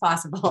inclusive as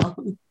possible.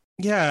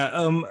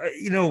 Yeah.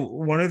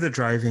 One of the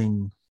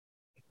driving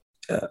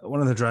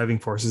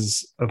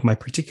forces of my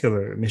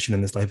particular mission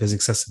in this life is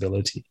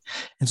accessibility.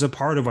 And so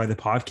part of why the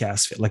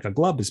podcast fit like a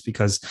glove is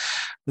because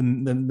the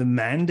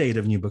mandate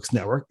of New Books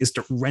Network is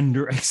to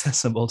render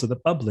accessible to the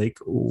public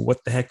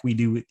what the heck we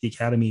do at the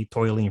Academy,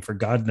 toiling for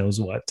God knows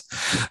what.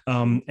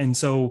 And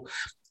so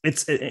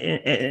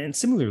and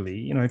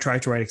similarly, I try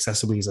to write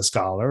accessibly as a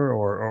scholar,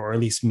 or at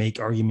least make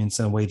arguments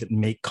in a way that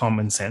make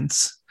common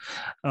sense.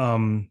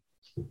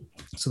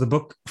 So the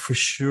book for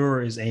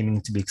sure is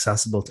aiming to be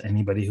accessible to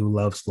anybody who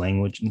loves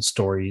language and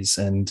stories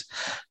and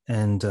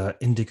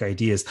Indic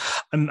ideas.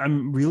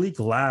 I'm really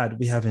glad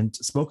we haven't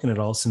spoken at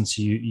all since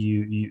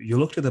you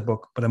looked at the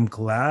book, but I'm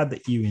glad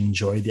that you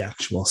enjoy the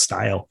actual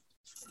style.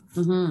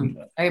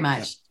 Mm-hmm. Very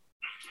much.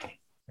 Yeah.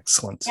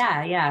 Excellent.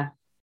 Yeah.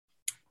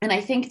 And I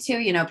think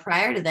too,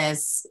 prior to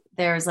this,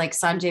 there was like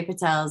Sanjay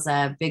Patel's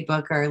big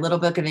book or Little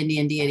Book of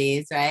Indian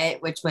Deities, right?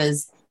 Which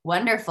was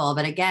wonderful.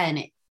 But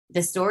again,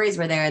 the stories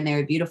were there and they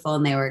were beautiful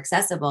and they were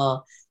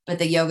accessible, but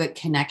the yogic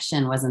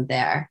connection wasn't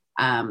there.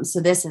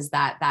 So this is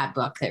that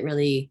book that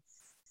really,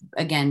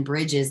 again,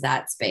 bridges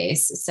that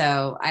space.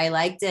 So I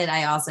liked it.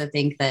 I also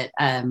think that,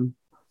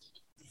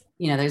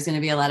 there's going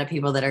to be a lot of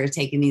people that are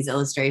taking these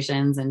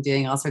illustrations and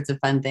doing all sorts of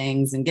fun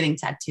things and getting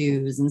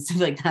tattoos and stuff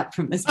like that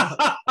from this book.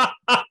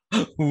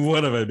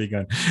 What have I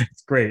begun?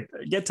 It's great.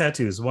 Get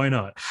tattoos. Why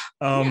not?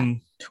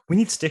 We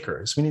need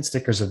stickers. We need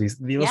stickers of these.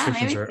 The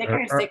illustrations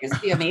stickers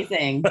would be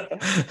amazing.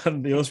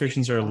 The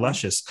illustrations are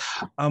luscious.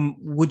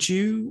 Would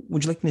you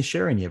like me to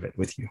share any of it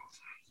with you?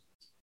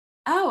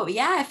 Oh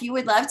yeah. If you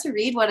would love to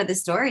read one of the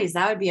stories,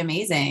 that would be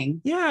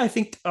amazing. Yeah, I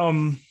think,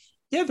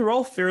 they're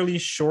all fairly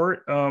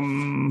short.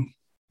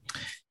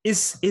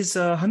 Is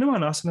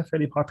Hanumanasana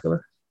fairly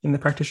popular in the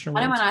practitioner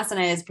world?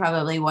 Hanumanasana is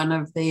probably one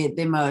of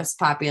the most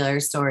popular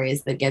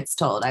stories that gets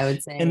told, I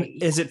would say. And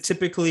is it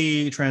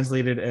typically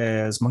translated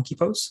as monkey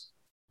pose?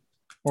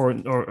 Or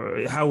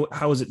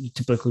how is it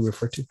typically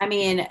referred to? I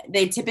mean,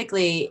 they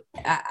typically,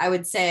 I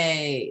would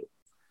say,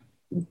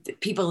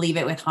 people leave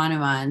it with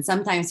Hanuman.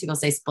 Sometimes people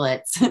say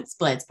splits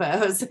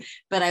pose,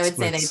 but I would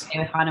say they say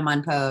with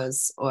Hanuman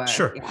pose. Or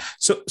sure. Yeah.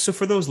 So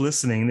for those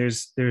listening,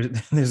 there's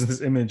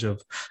this image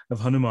of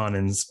Hanuman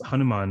and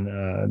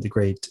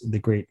the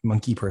great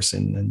monkey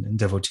person and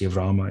devotee of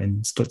Rama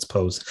in splits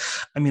pose.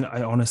 I mean,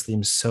 I honestly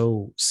am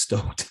so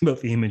stoked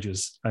about the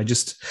images. I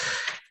just,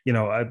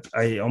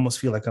 I almost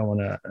feel like I want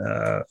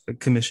to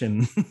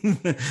commission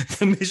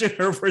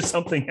her for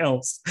something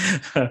else.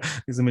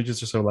 These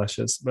images are so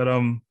luscious, but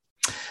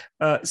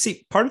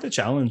see, part of the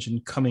challenge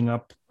in coming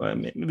up,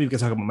 maybe we can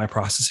talk about my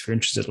process if you're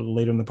interested a little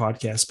later in the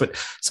podcast, but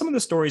some of the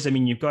stories, I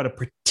mean, you've got a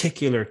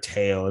particular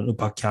tale, an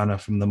Upakhana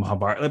from the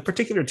Mahabharata, a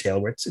particular tale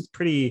where it's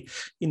pretty,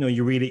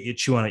 you read it, you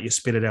chew on it, you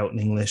spit it out in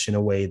English in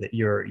a way that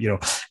you're,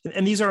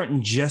 and these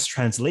aren't just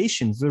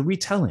translations, they're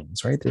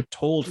retellings, right? They're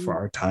told for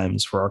our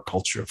times, for our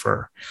culture,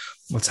 for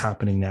what's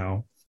happening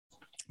now.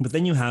 But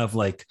then you have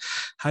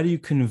how do you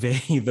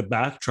convey the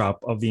backdrop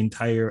of the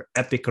entire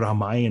epic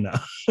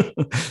Ramayana?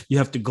 You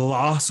have to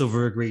gloss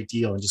over a great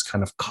deal and just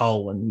kind of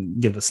cull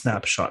and give a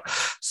snapshot.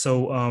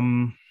 So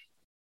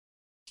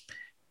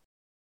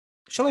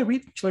shall I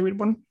read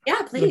one?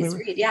 Yeah, please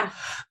read. Yeah.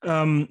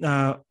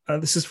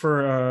 This is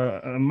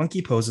for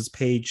Monkey Pose. It's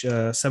page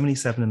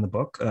 77 in the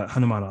book,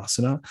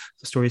 Hanumanasana.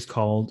 The story is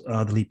called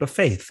The Leap of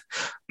Faith.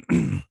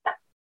 There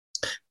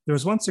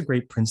was once a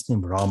great prince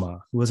named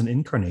Rama who was an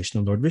incarnation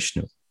of Lord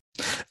Vishnu.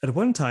 At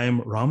one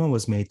time, Rama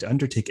was made to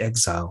undertake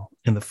exile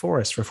in the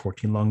forest for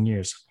 14 long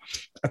years.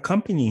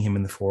 Accompanying him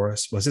in the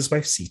forest was his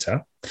wife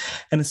Sita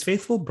and his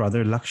faithful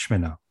brother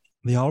Lakshmana.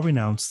 They all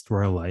renounced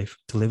royal life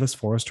to live as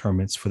forest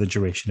hermits for the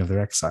duration of their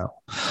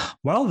exile.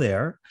 While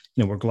there,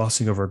 we're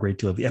glossing over a great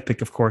deal of the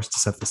epic, of course, to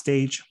set the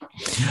stage.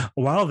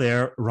 While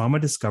there, Rama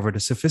discovered a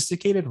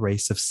sophisticated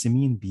race of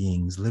simian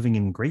beings living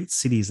in great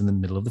cities in the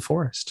middle of the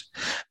forest.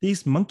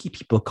 These monkey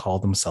people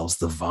called themselves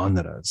the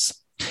Vanaras.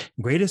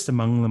 Greatest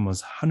among them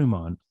was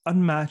Hanuman,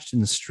 unmatched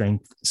in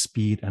strength,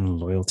 speed, and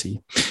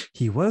loyalty.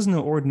 He was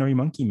no ordinary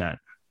monkey man.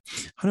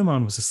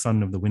 Hanuman was the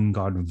son of the wind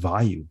god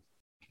Vayu.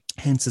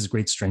 hence his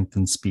great strength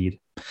and speed.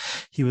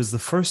 He was the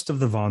first of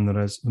the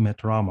Vanaras who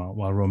met Rama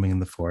while roaming in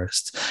the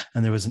forest,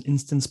 and there was an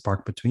instant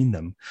spark between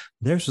them.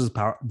 Theirs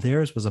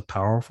was a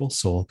powerful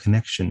soul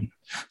connection,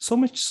 so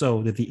much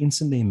so that the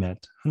instant they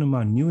met,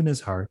 Hanuman knew in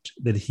his heart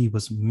that he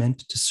was meant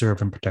to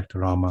serve and protect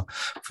Rama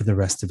for the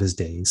rest of his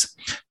days.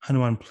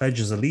 Hanuman pledged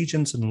his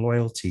allegiance and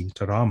loyalty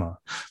to Rama,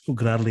 who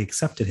gladly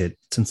accepted it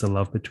since the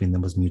love between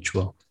them was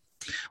mutual.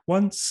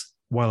 Once,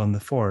 while in the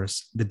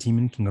forest, the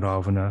demon king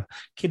Ravana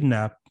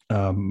kidnapped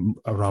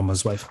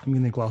Rama's wife. I'm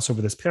going to gloss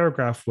over this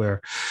paragraph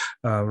where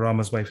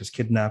Rama's wife is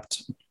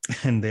kidnapped,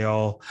 and they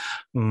all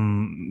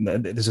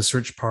there's a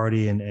search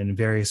party, and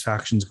various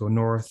factions go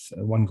north.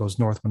 One goes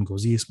north, one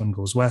goes east, one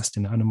goes west.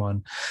 And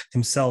Hanuman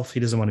himself, he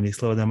doesn't want to be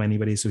slowed down by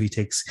anybody, so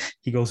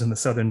he goes in the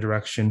southern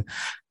direction,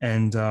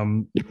 and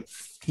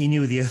he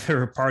knew the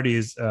other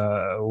parties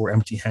were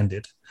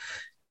empty-handed,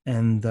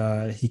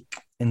 and he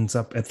ends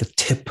up at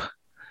the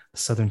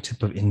southern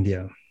tip of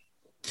India.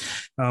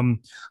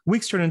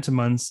 Weeks turned into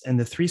months, and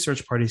the three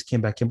search parties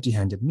came back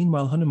empty-handed.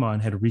 Meanwhile, Hanuman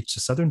had reached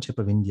the southern tip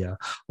of India,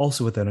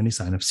 also without any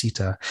sign of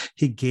Sita.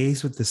 He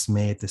gazed with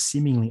dismay at the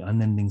seemingly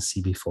unending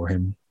sea before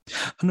him.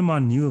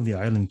 Hanuman knew of the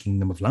island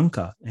kingdom of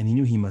Lanka, and he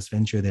knew he must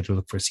venture there to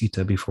look for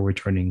Sita before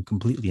returning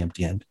completely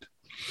empty-handed.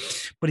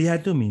 But he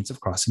had no means of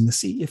crossing the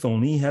sea. If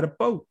only he had a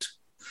boat.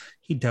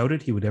 He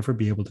doubted he would ever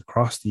be able to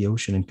cross the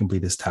ocean and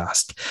complete his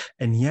task,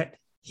 and yet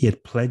he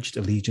had pledged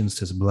allegiance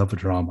to his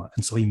beloved Rama,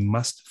 and so he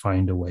must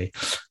find a way.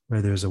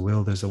 Where there's a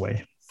will, there's a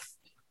way.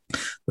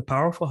 The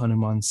powerful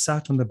Hanuman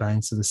sat on the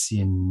banks of the sea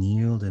and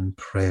kneeled in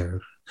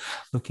prayer,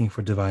 looking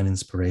for divine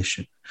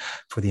inspiration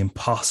for the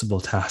impossible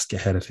task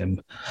ahead of him.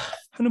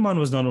 Hanuman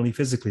was not only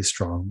physically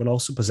strong, but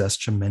also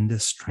possessed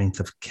tremendous strength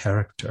of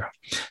character.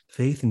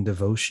 Faith and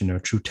devotion are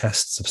true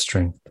tests of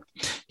strength.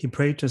 He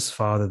prayed to his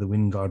father, the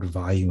wind god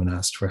Vayu, and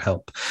asked for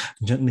help,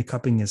 gently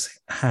cupping his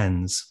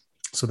hands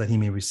so that he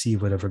may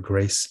receive whatever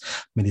grace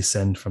may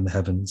descend from the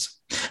heavens.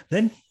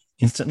 Then,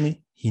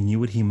 instantly, he knew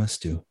what he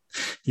must do.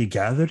 He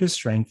gathered his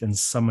strength and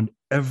summoned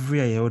every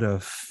iota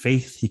of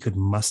faith he could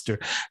muster,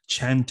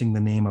 chanting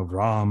the name of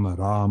Rama,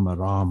 Rama,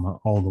 Rama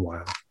all the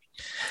while.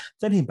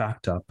 Then he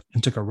backed up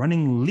and took a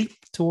running leap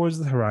towards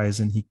the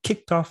horizon. He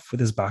kicked off with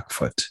his back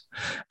foot.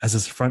 As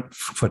his front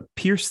foot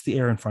pierced the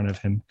air in front of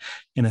him,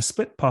 in a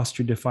split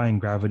posture defying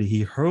gravity,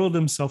 he hurled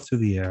himself through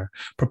the air,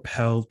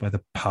 propelled by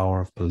the power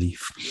of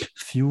belief,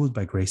 fueled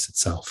by grace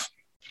itself.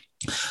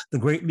 The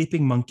great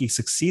leaping monkey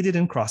succeeded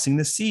in crossing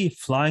the sea,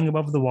 flying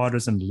above the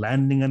waters and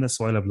landing on the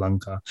soil of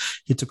Lanka.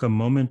 He took a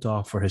moment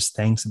off for his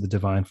thanks to the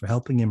divine for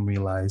helping him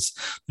realize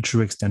the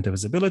true extent of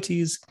his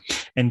abilities,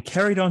 and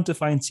carried on to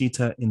find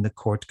Sita in the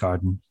court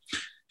garden.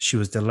 She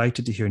was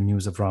delighted to hear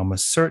news of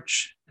Rama's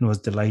search, and he was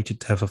delighted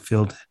to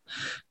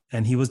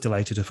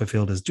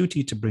fulfill his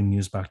duty to bring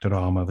news back to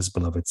Rama of his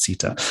beloved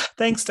Sita.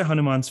 Thanks to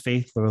Hanuman's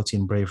faith, loyalty,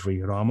 and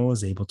bravery, Rama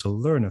was able to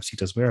learn of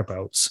Sita's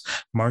whereabouts,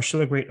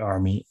 marshal a great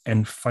army,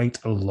 and fight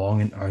a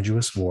long and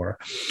arduous war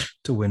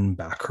to win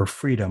back her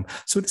freedom.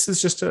 So this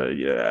is just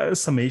a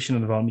summation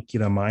of the Valmiki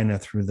Ramayana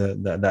through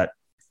that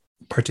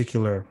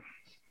particular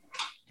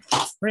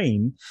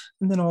frame,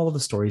 and then all of the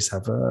stories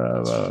have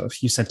a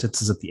few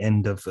sentences at the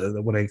end of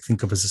what I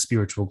think of as a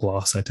spiritual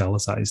gloss,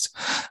 italicized.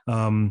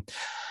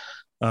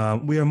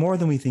 We are more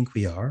than we think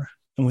we are,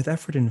 and with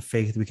effort and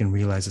faith, we can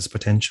realize its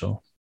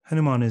potential.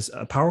 Hanuman is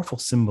a powerful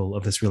symbol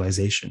of this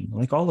realization.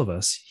 Like all of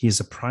us, he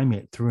is a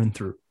primate through and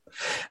through.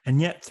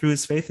 And yet, through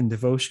his faith and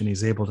devotion,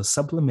 he's able to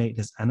sublimate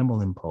his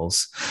animal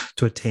impulse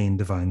to attain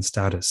divine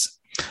status.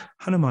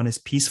 Hanuman is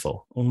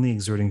peaceful, only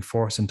exerting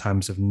force in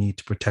times of need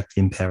to protect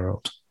the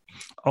imperiled.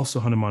 Also,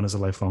 Hanuman is a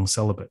lifelong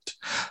celibate.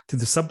 Through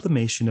the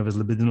sublimation of his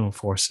libidinal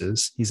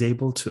forces, he's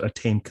able to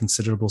attain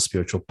considerable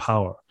spiritual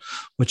power,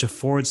 which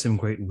affords him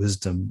great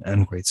wisdom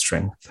and great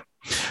strength.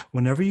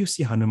 Whenever you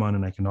see Hanuman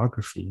in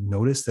iconography,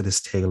 notice that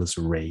his tail is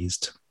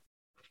raised.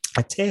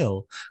 A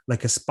tail,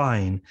 like a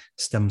spine,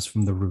 stems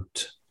from the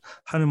root.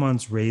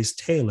 Hanuman's raised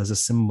tail is a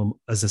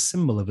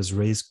symbol of his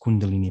raised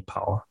Kundalini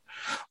power.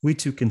 We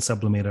too can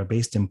sublimate our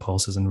based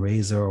impulses and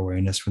raise our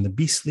awareness from the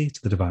beastly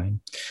to the divine.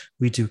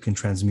 We too can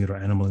transmute our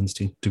animal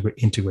instinct to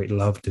integrate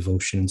love,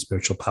 devotion, and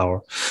spiritual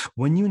power.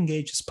 When you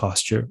engage this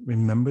posture,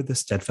 remember the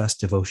steadfast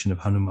devotion of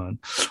Hanuman,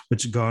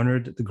 which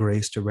garnered the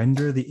grace to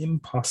render the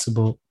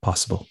impossible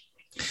possible.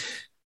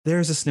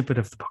 There's a snippet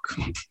of the book.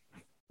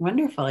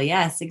 Wonderful.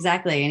 Yes,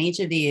 exactly. And each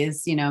of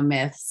these,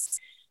 myths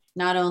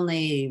not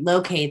only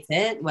locates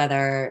it,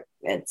 whether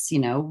it's,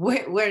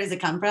 where does it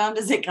come from?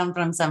 Does it come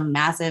from some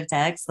massive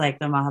text like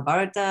the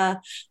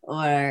Mahabharata,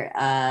 or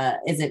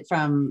is it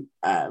from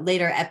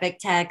later epic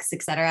texts,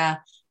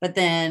 etc.? But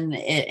then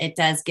it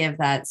does give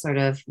that sort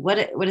of,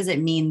 what does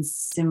it mean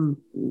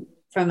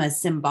from a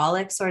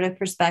symbolic sort of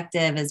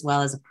perspective, as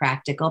well as a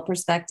practical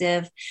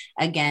perspective.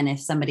 Again, if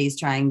somebody's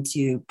trying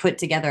to put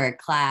together a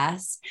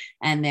class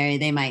and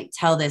they might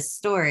tell this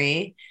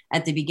story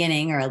at the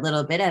beginning or a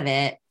little bit of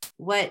it,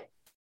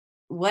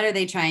 what are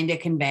they trying to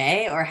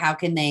convey, or how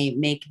can they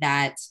make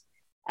that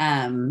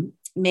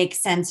make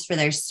sense for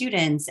their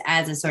students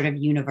as a sort of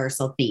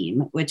universal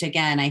theme, which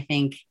again, I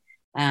think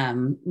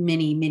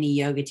many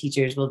yoga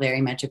teachers will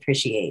very much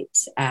appreciate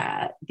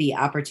the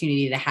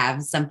opportunity to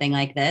have something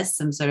like this,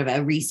 some sort of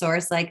a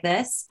resource like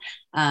this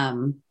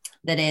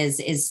that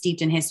is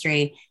steeped in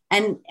history.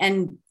 And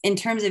in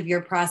terms of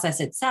your process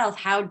itself,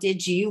 how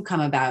did you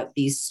come about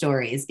these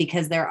stories?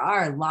 Because there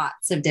are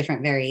lots of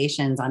different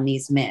variations on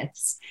these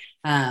myths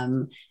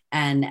and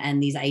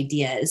these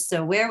ideas.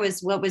 So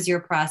what was your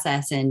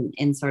process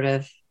in sort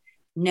of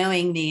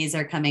knowing these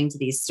or coming to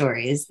these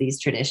stories, these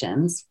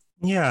traditions?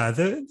 Yeah,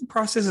 the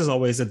process is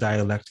always a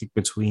dialectic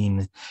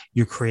between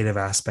your creative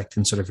aspect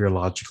and sort of your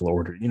logical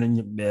order.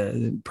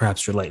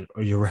 Perhaps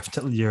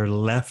your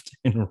left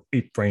and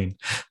right brain,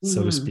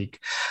 so to speak.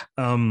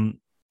 I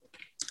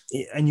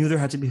knew there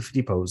had to be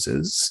 50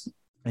 poses.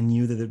 I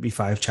knew that there'd be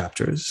 5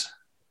 chapters.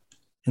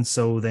 And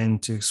so then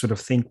to sort of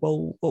think,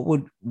 well,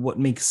 what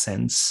makes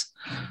sense?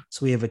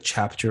 So we have a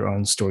chapter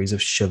on stories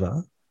of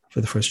Shiva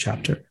for the first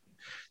chapter.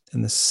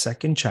 And the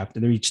second chapter,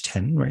 they're each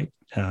 10, right?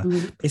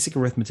 Basic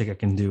arithmetic I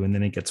can do, and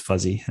then it gets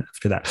fuzzy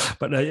after that.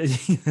 But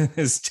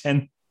it's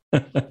 10.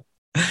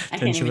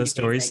 10 Shiva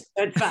stories.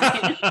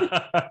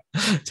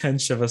 10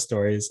 Shiva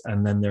stories.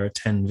 And then there are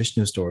 10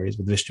 Vishnu stories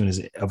with Vishnu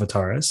as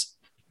avatars.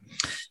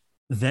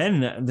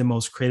 Then the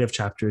most creative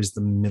chapter is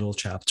the middle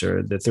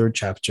chapter. The third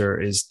chapter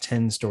is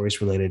 10 stories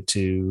related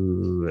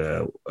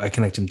to, I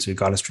connect them to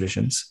goddess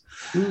traditions.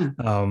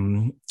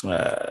 The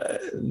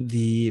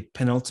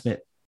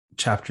penultimate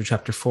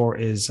chapter 4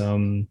 is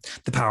the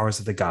powers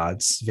of the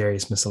gods,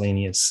 various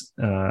miscellaneous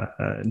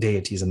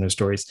deities and their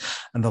stories.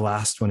 And the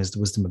last one is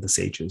the wisdom of the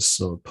sages.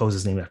 So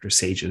poses named after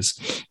sages.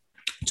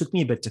 It took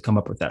me a bit to come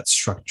up with that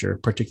structure,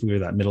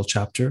 particularly that middle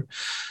chapter.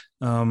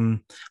 But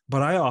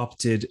I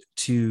opted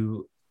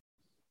to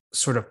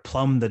sort of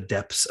plumb the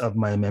depths of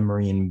my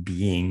memory and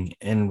being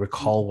and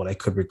recall what I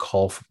could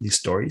recall from these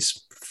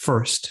stories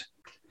first,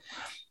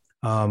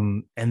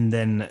 and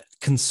then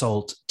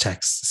consult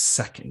texts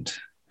second.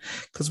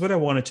 Because what I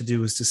wanted to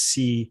do was to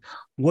see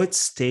what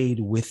stayed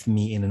with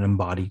me in an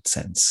embodied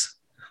sense,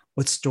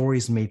 what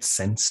stories made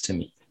sense to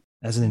me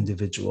as an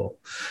individual,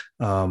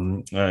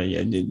 as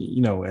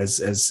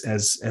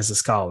a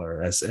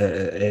scholar, as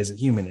a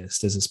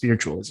humanist, as a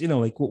spiritualist,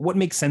 like what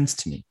makes sense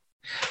to me.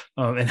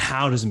 And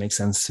how does it make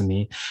sense to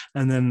me?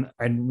 And then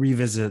I'd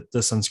revisit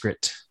the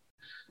Sanskrit,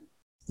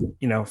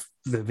 the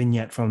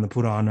vignette from the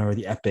Purana or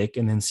the epic,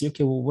 and then see,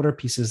 okay, well, what are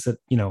pieces that,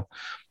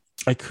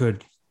 I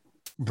could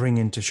bring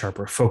into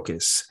sharper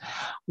focus?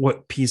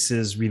 What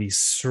pieces really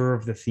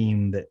serve the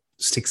theme that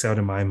sticks out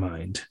in my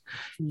mind?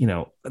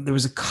 There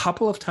was a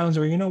couple of times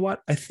where,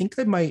 I think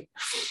I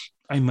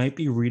might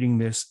be reading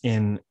this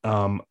in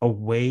a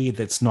way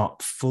that's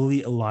not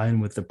fully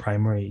aligned with the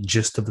primary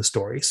gist of the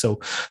story. So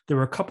there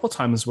were a couple of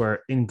times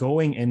where in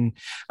going and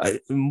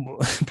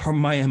part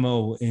of my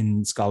MO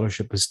in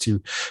scholarship is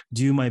to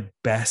do my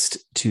best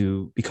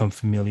to become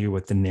familiar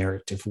with the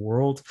narrative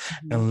world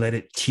and let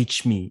it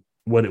teach me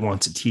what it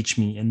wants to teach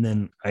me. And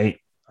then I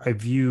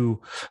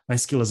view my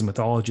skill as a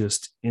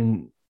mythologist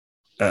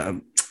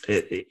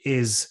it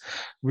is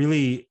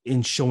really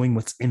in showing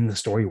what's in the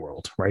story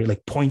world, right?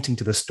 Like pointing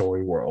to the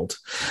story world.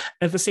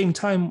 At the same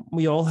time,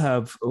 we all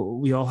have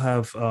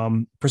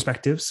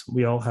perspectives.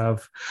 We all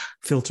have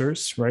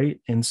filters, right?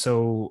 And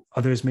so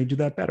others may do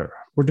that better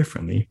or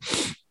differently.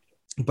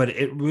 But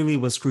it really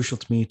was crucial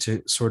to me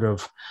to sort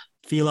of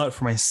feel out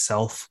for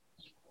myself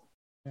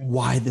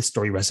why this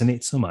story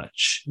resonates so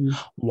much,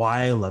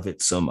 why I love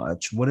it so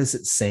much. What is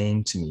it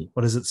saying to me?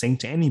 What is it saying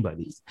to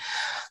anybody?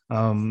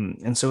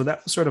 And so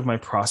that was sort of my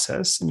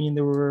process. I mean,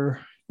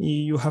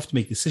 you have to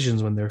make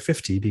decisions when they're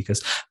 50,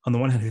 because on the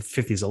one hand,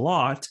 50 is a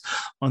lot.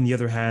 On the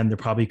other hand, there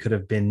probably could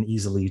have been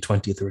easily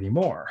 20 or 30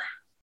 more.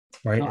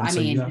 Right. Well,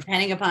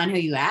 depending upon who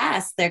you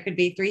ask, there could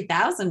be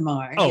 3,000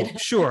 more. Oh,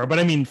 sure. But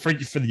I mean, for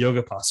the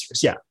yoga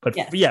postures. Yeah. But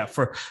yes.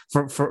 For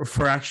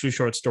actually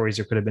short stories,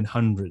 there could have been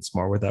hundreds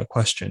more without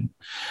question.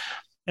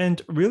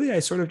 And really, I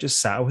sort of just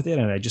sat with it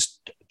and I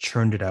just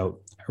churned it out.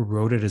 I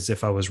wrote it as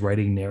if I was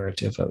writing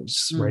narrative. I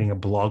was writing a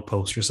blog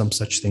post or some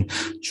such thing,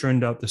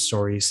 churned out the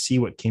stories, see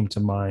what came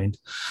to mind,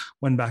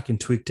 went back and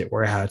tweaked it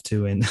where I had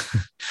to. And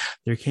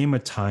there came a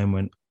time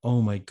when,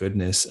 oh my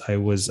goodness, I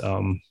was,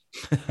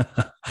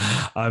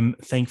 I'm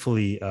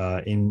thankfully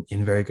in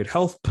very good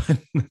health, but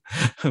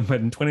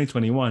in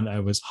 2021, I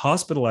was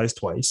hospitalized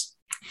twice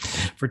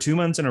for 2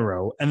 months in a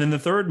row. And then the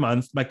third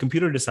month, my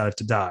computer decided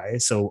to die.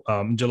 So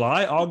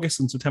July,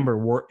 August, and September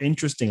were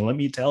interesting, let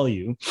me tell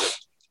you.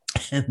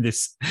 And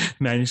this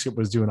manuscript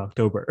was due in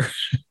October.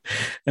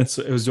 And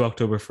so it was due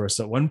October 1st.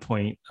 So at one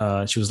point,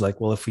 she was like,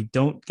 well, if we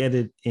don't get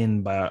it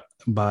in by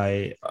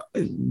October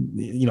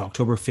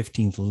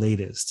 15th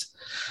latest,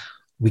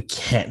 we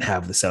can't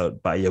have this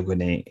out by Yoga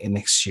Day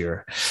next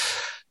year.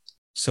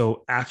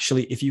 So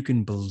actually, if you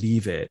can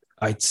believe it,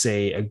 I'd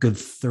say a good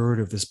third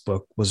of this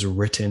book was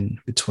written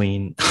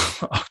between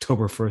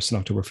October 1st and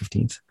October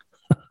 15th.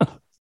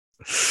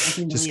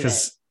 Just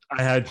because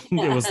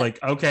it was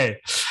like, okay,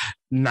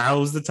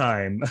 now's the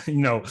time.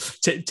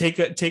 Take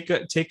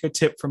a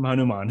tip from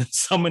Hanuman.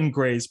 Summon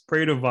grace,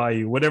 pray to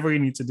Vayu, whatever you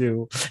need to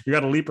do. You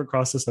got to leap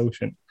across this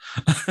ocean.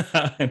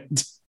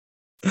 And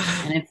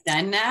it's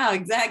done now.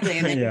 Exactly.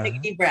 And then you take a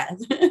deep breath.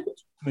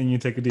 Then you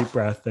take a deep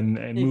breath and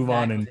move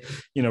on and,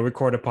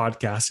 record a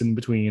podcast in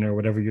between or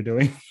whatever you're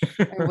doing.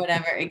 Or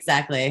whatever.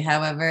 Exactly.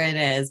 However it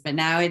is. But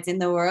now it's in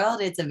the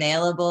world. It's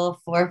available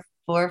for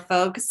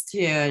folks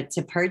to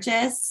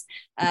purchase.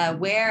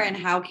 Where and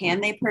how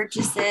can they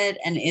purchase it?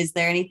 And is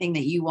there anything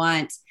that you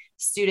want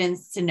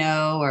students to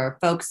know or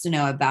folks to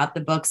know about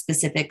the book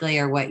specifically,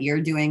 or what you're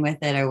doing with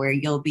it, or where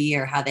you'll be,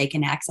 or how they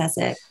can access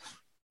it?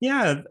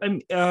 Yeah.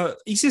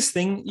 Easiest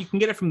thing, you can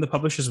get it from the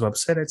publisher's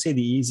website. I'd say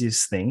the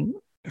easiest thing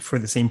for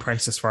the same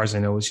price, as far as I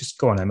know, is just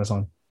go on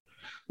Amazon.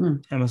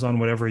 Amazon,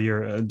 whatever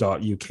your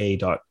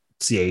 .uk.ca.com,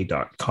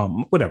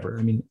 whatever.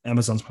 I mean,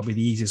 Amazon's probably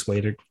the easiest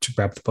way to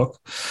grab the book.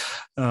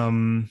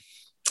 And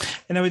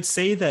I would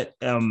say that,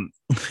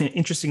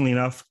 interestingly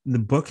enough, the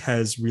book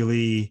has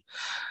really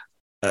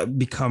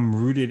become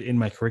rooted in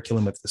my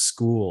curriculum at the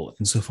school,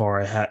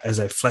 insofar as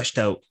I fleshed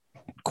out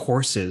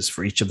courses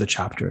for each of the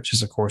chapters.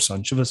 There's a course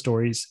on Shiva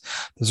stories,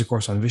 there's a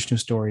course on Vishnu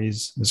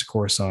stories, there's a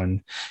course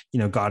on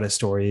goddess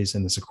stories,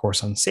 and there's a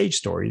course on sage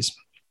stories.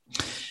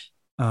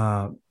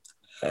 Coming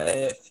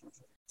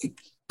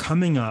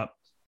up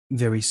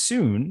very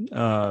soon,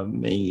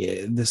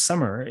 this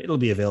summer, it'll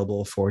be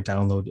available for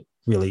download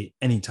really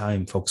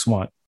anytime folks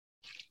want.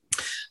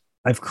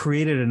 I've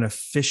created an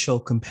official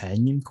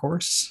companion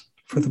course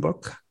for the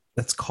book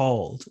that's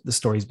called The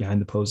Stories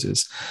Behind the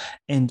Poses.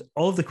 And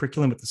all of the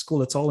curriculum at the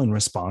school, it's all in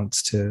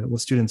response to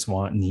what students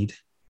want and need.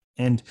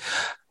 And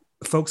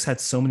folks had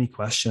so many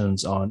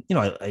questions on,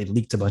 I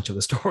leaked a bunch of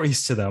the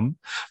stories to them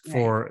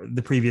for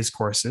the previous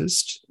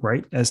courses,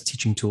 right, as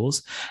teaching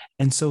tools.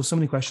 And so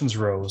many questions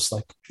arose,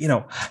 like,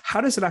 how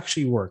does it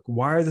actually work?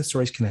 Why are the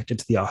stories connected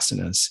to the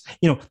asanas?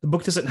 The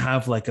book doesn't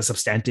have like a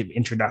substantive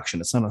introduction.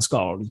 It's not a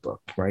scholarly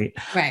book, right?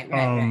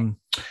 Right.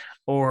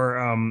 Or,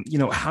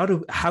 how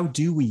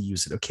do we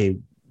use it? Okay,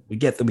 we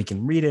get that we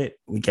can read it.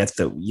 We get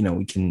that,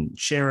 we can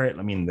share it.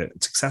 I mean, that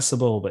it's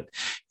accessible, but,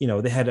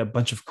 they had a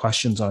bunch of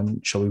questions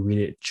on, shall we read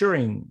it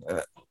during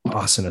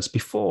asanas,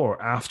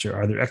 before, after?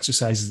 Are there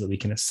exercises that we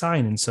can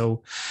assign? And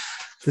so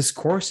this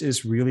course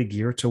is really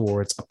geared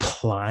towards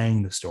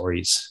applying the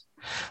stories,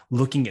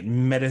 looking at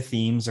meta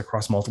themes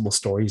across multiple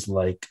stories,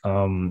 like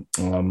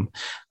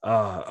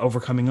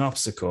overcoming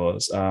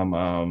obstacles,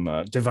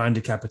 divine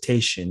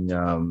decapitation,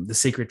 the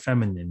sacred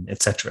feminine,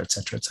 etc.,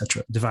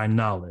 divine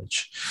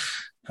knowledge.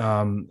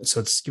 So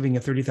it's giving a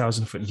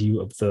 30,000-foot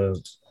view of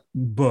the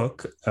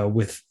book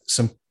with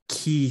some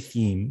key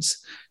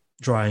themes,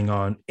 drawing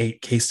on 8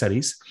 case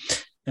studies.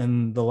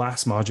 And the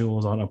last module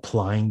is on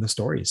applying the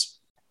stories.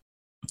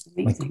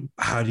 Like,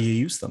 how do you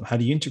use them? How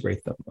do you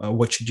integrate them?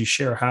 What should you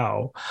share?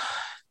 How?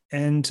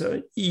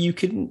 And you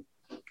can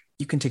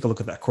take a look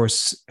at that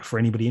course for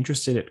anybody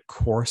interested at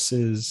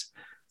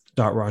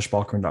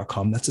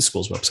courses.rajbalkaran.com. That's the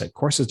school's website,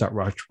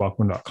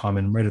 courses.rajbalkaran.com.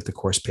 And right at the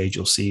course page,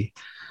 you'll see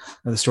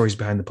the Stories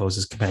Behind the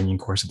Poses companion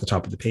course at the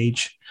top of the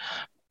page.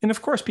 And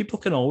of course, people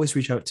can always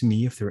reach out to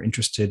me if they're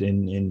interested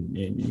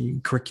in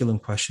curriculum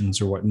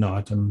questions or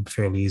whatnot. I'm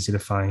fairly easy to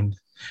find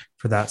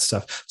for that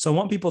stuff. So I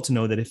want people to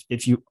know that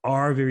if you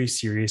are very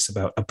serious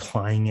about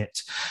applying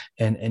it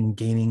and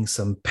gaining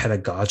some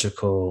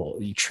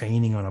pedagogical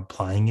training on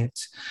applying it,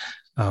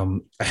 I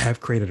have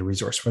created a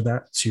resource for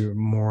that. So you're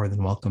more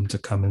than welcome to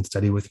come and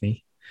study with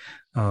me.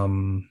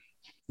 And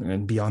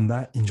beyond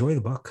that, enjoy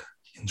the book,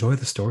 enjoy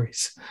the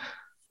stories.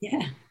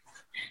 Yeah.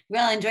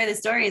 Well, enjoy the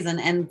stories,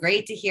 and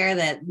great to hear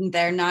that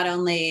they're not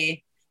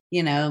only,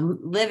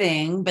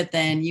 living, but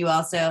then you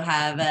also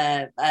have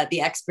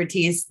the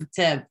expertise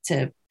to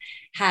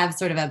have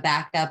sort of a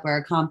backup or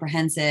a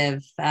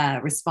comprehensive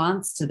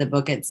response to the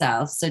book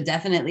itself. So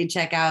definitely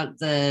check out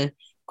the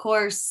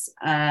course.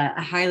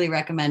 I highly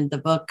recommend the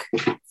book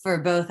for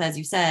both, as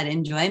you said,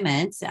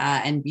 enjoyment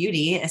and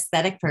beauty,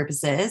 aesthetic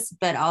purposes,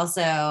 but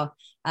also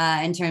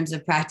in terms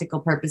of practical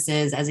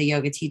purposes as a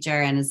yoga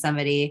teacher and as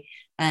somebody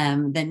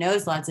that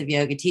knows lots of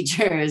yoga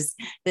teachers,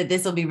 that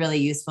this will be really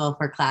useful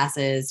for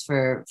classes,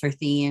 for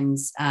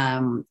themes,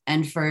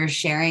 and for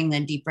sharing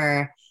the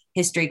deeper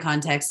history,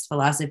 context,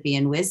 philosophy,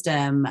 and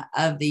wisdom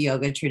of the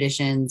yoga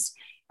traditions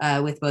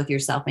with both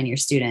yourself and your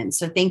students.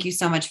 So thank you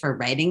so much for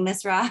writing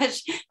this,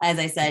 Raj. As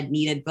I said,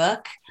 needed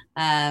book.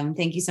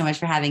 Thank you so much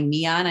for having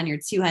me on your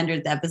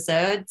 200th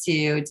episode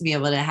to be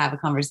able to have a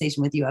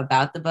conversation with you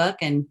about the book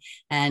and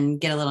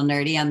get a little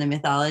nerdy on the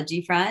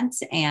mythology front.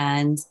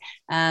 And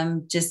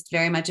just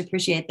very much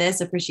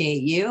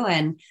appreciate you.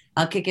 And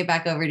I'll kick it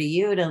back over to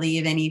you to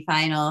leave any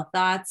final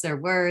thoughts or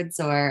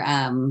words or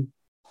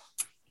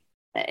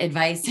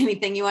advice,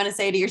 anything you want to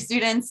say to your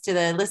students, to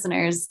the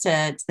listeners,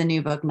 to the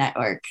New Book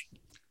Network.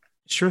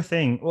 Sure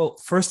thing. Well,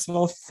 first of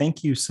all,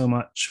 thank you so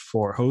much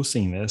for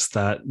hosting this.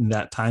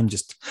 That time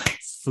just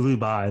flew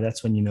by,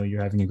 that's when you know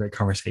you're having a great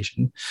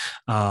conversation.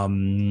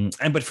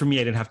 But for me,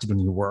 I didn't have to do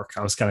any work.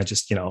 I was kind of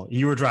just,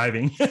 you were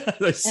driving.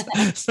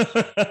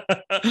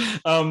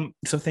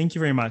 So thank you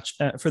very much.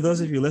 For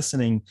those of you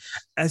listening,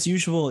 as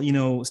usual,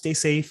 stay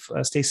safe,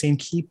 stay sane,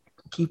 keep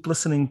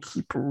listening,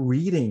 keep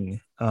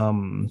reading.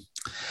 Come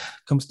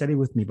study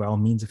with me by all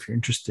means if you're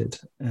interested,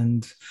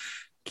 and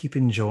keep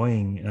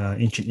enjoying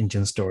ancient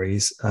Indian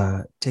stories.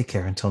 Take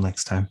care until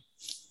next time.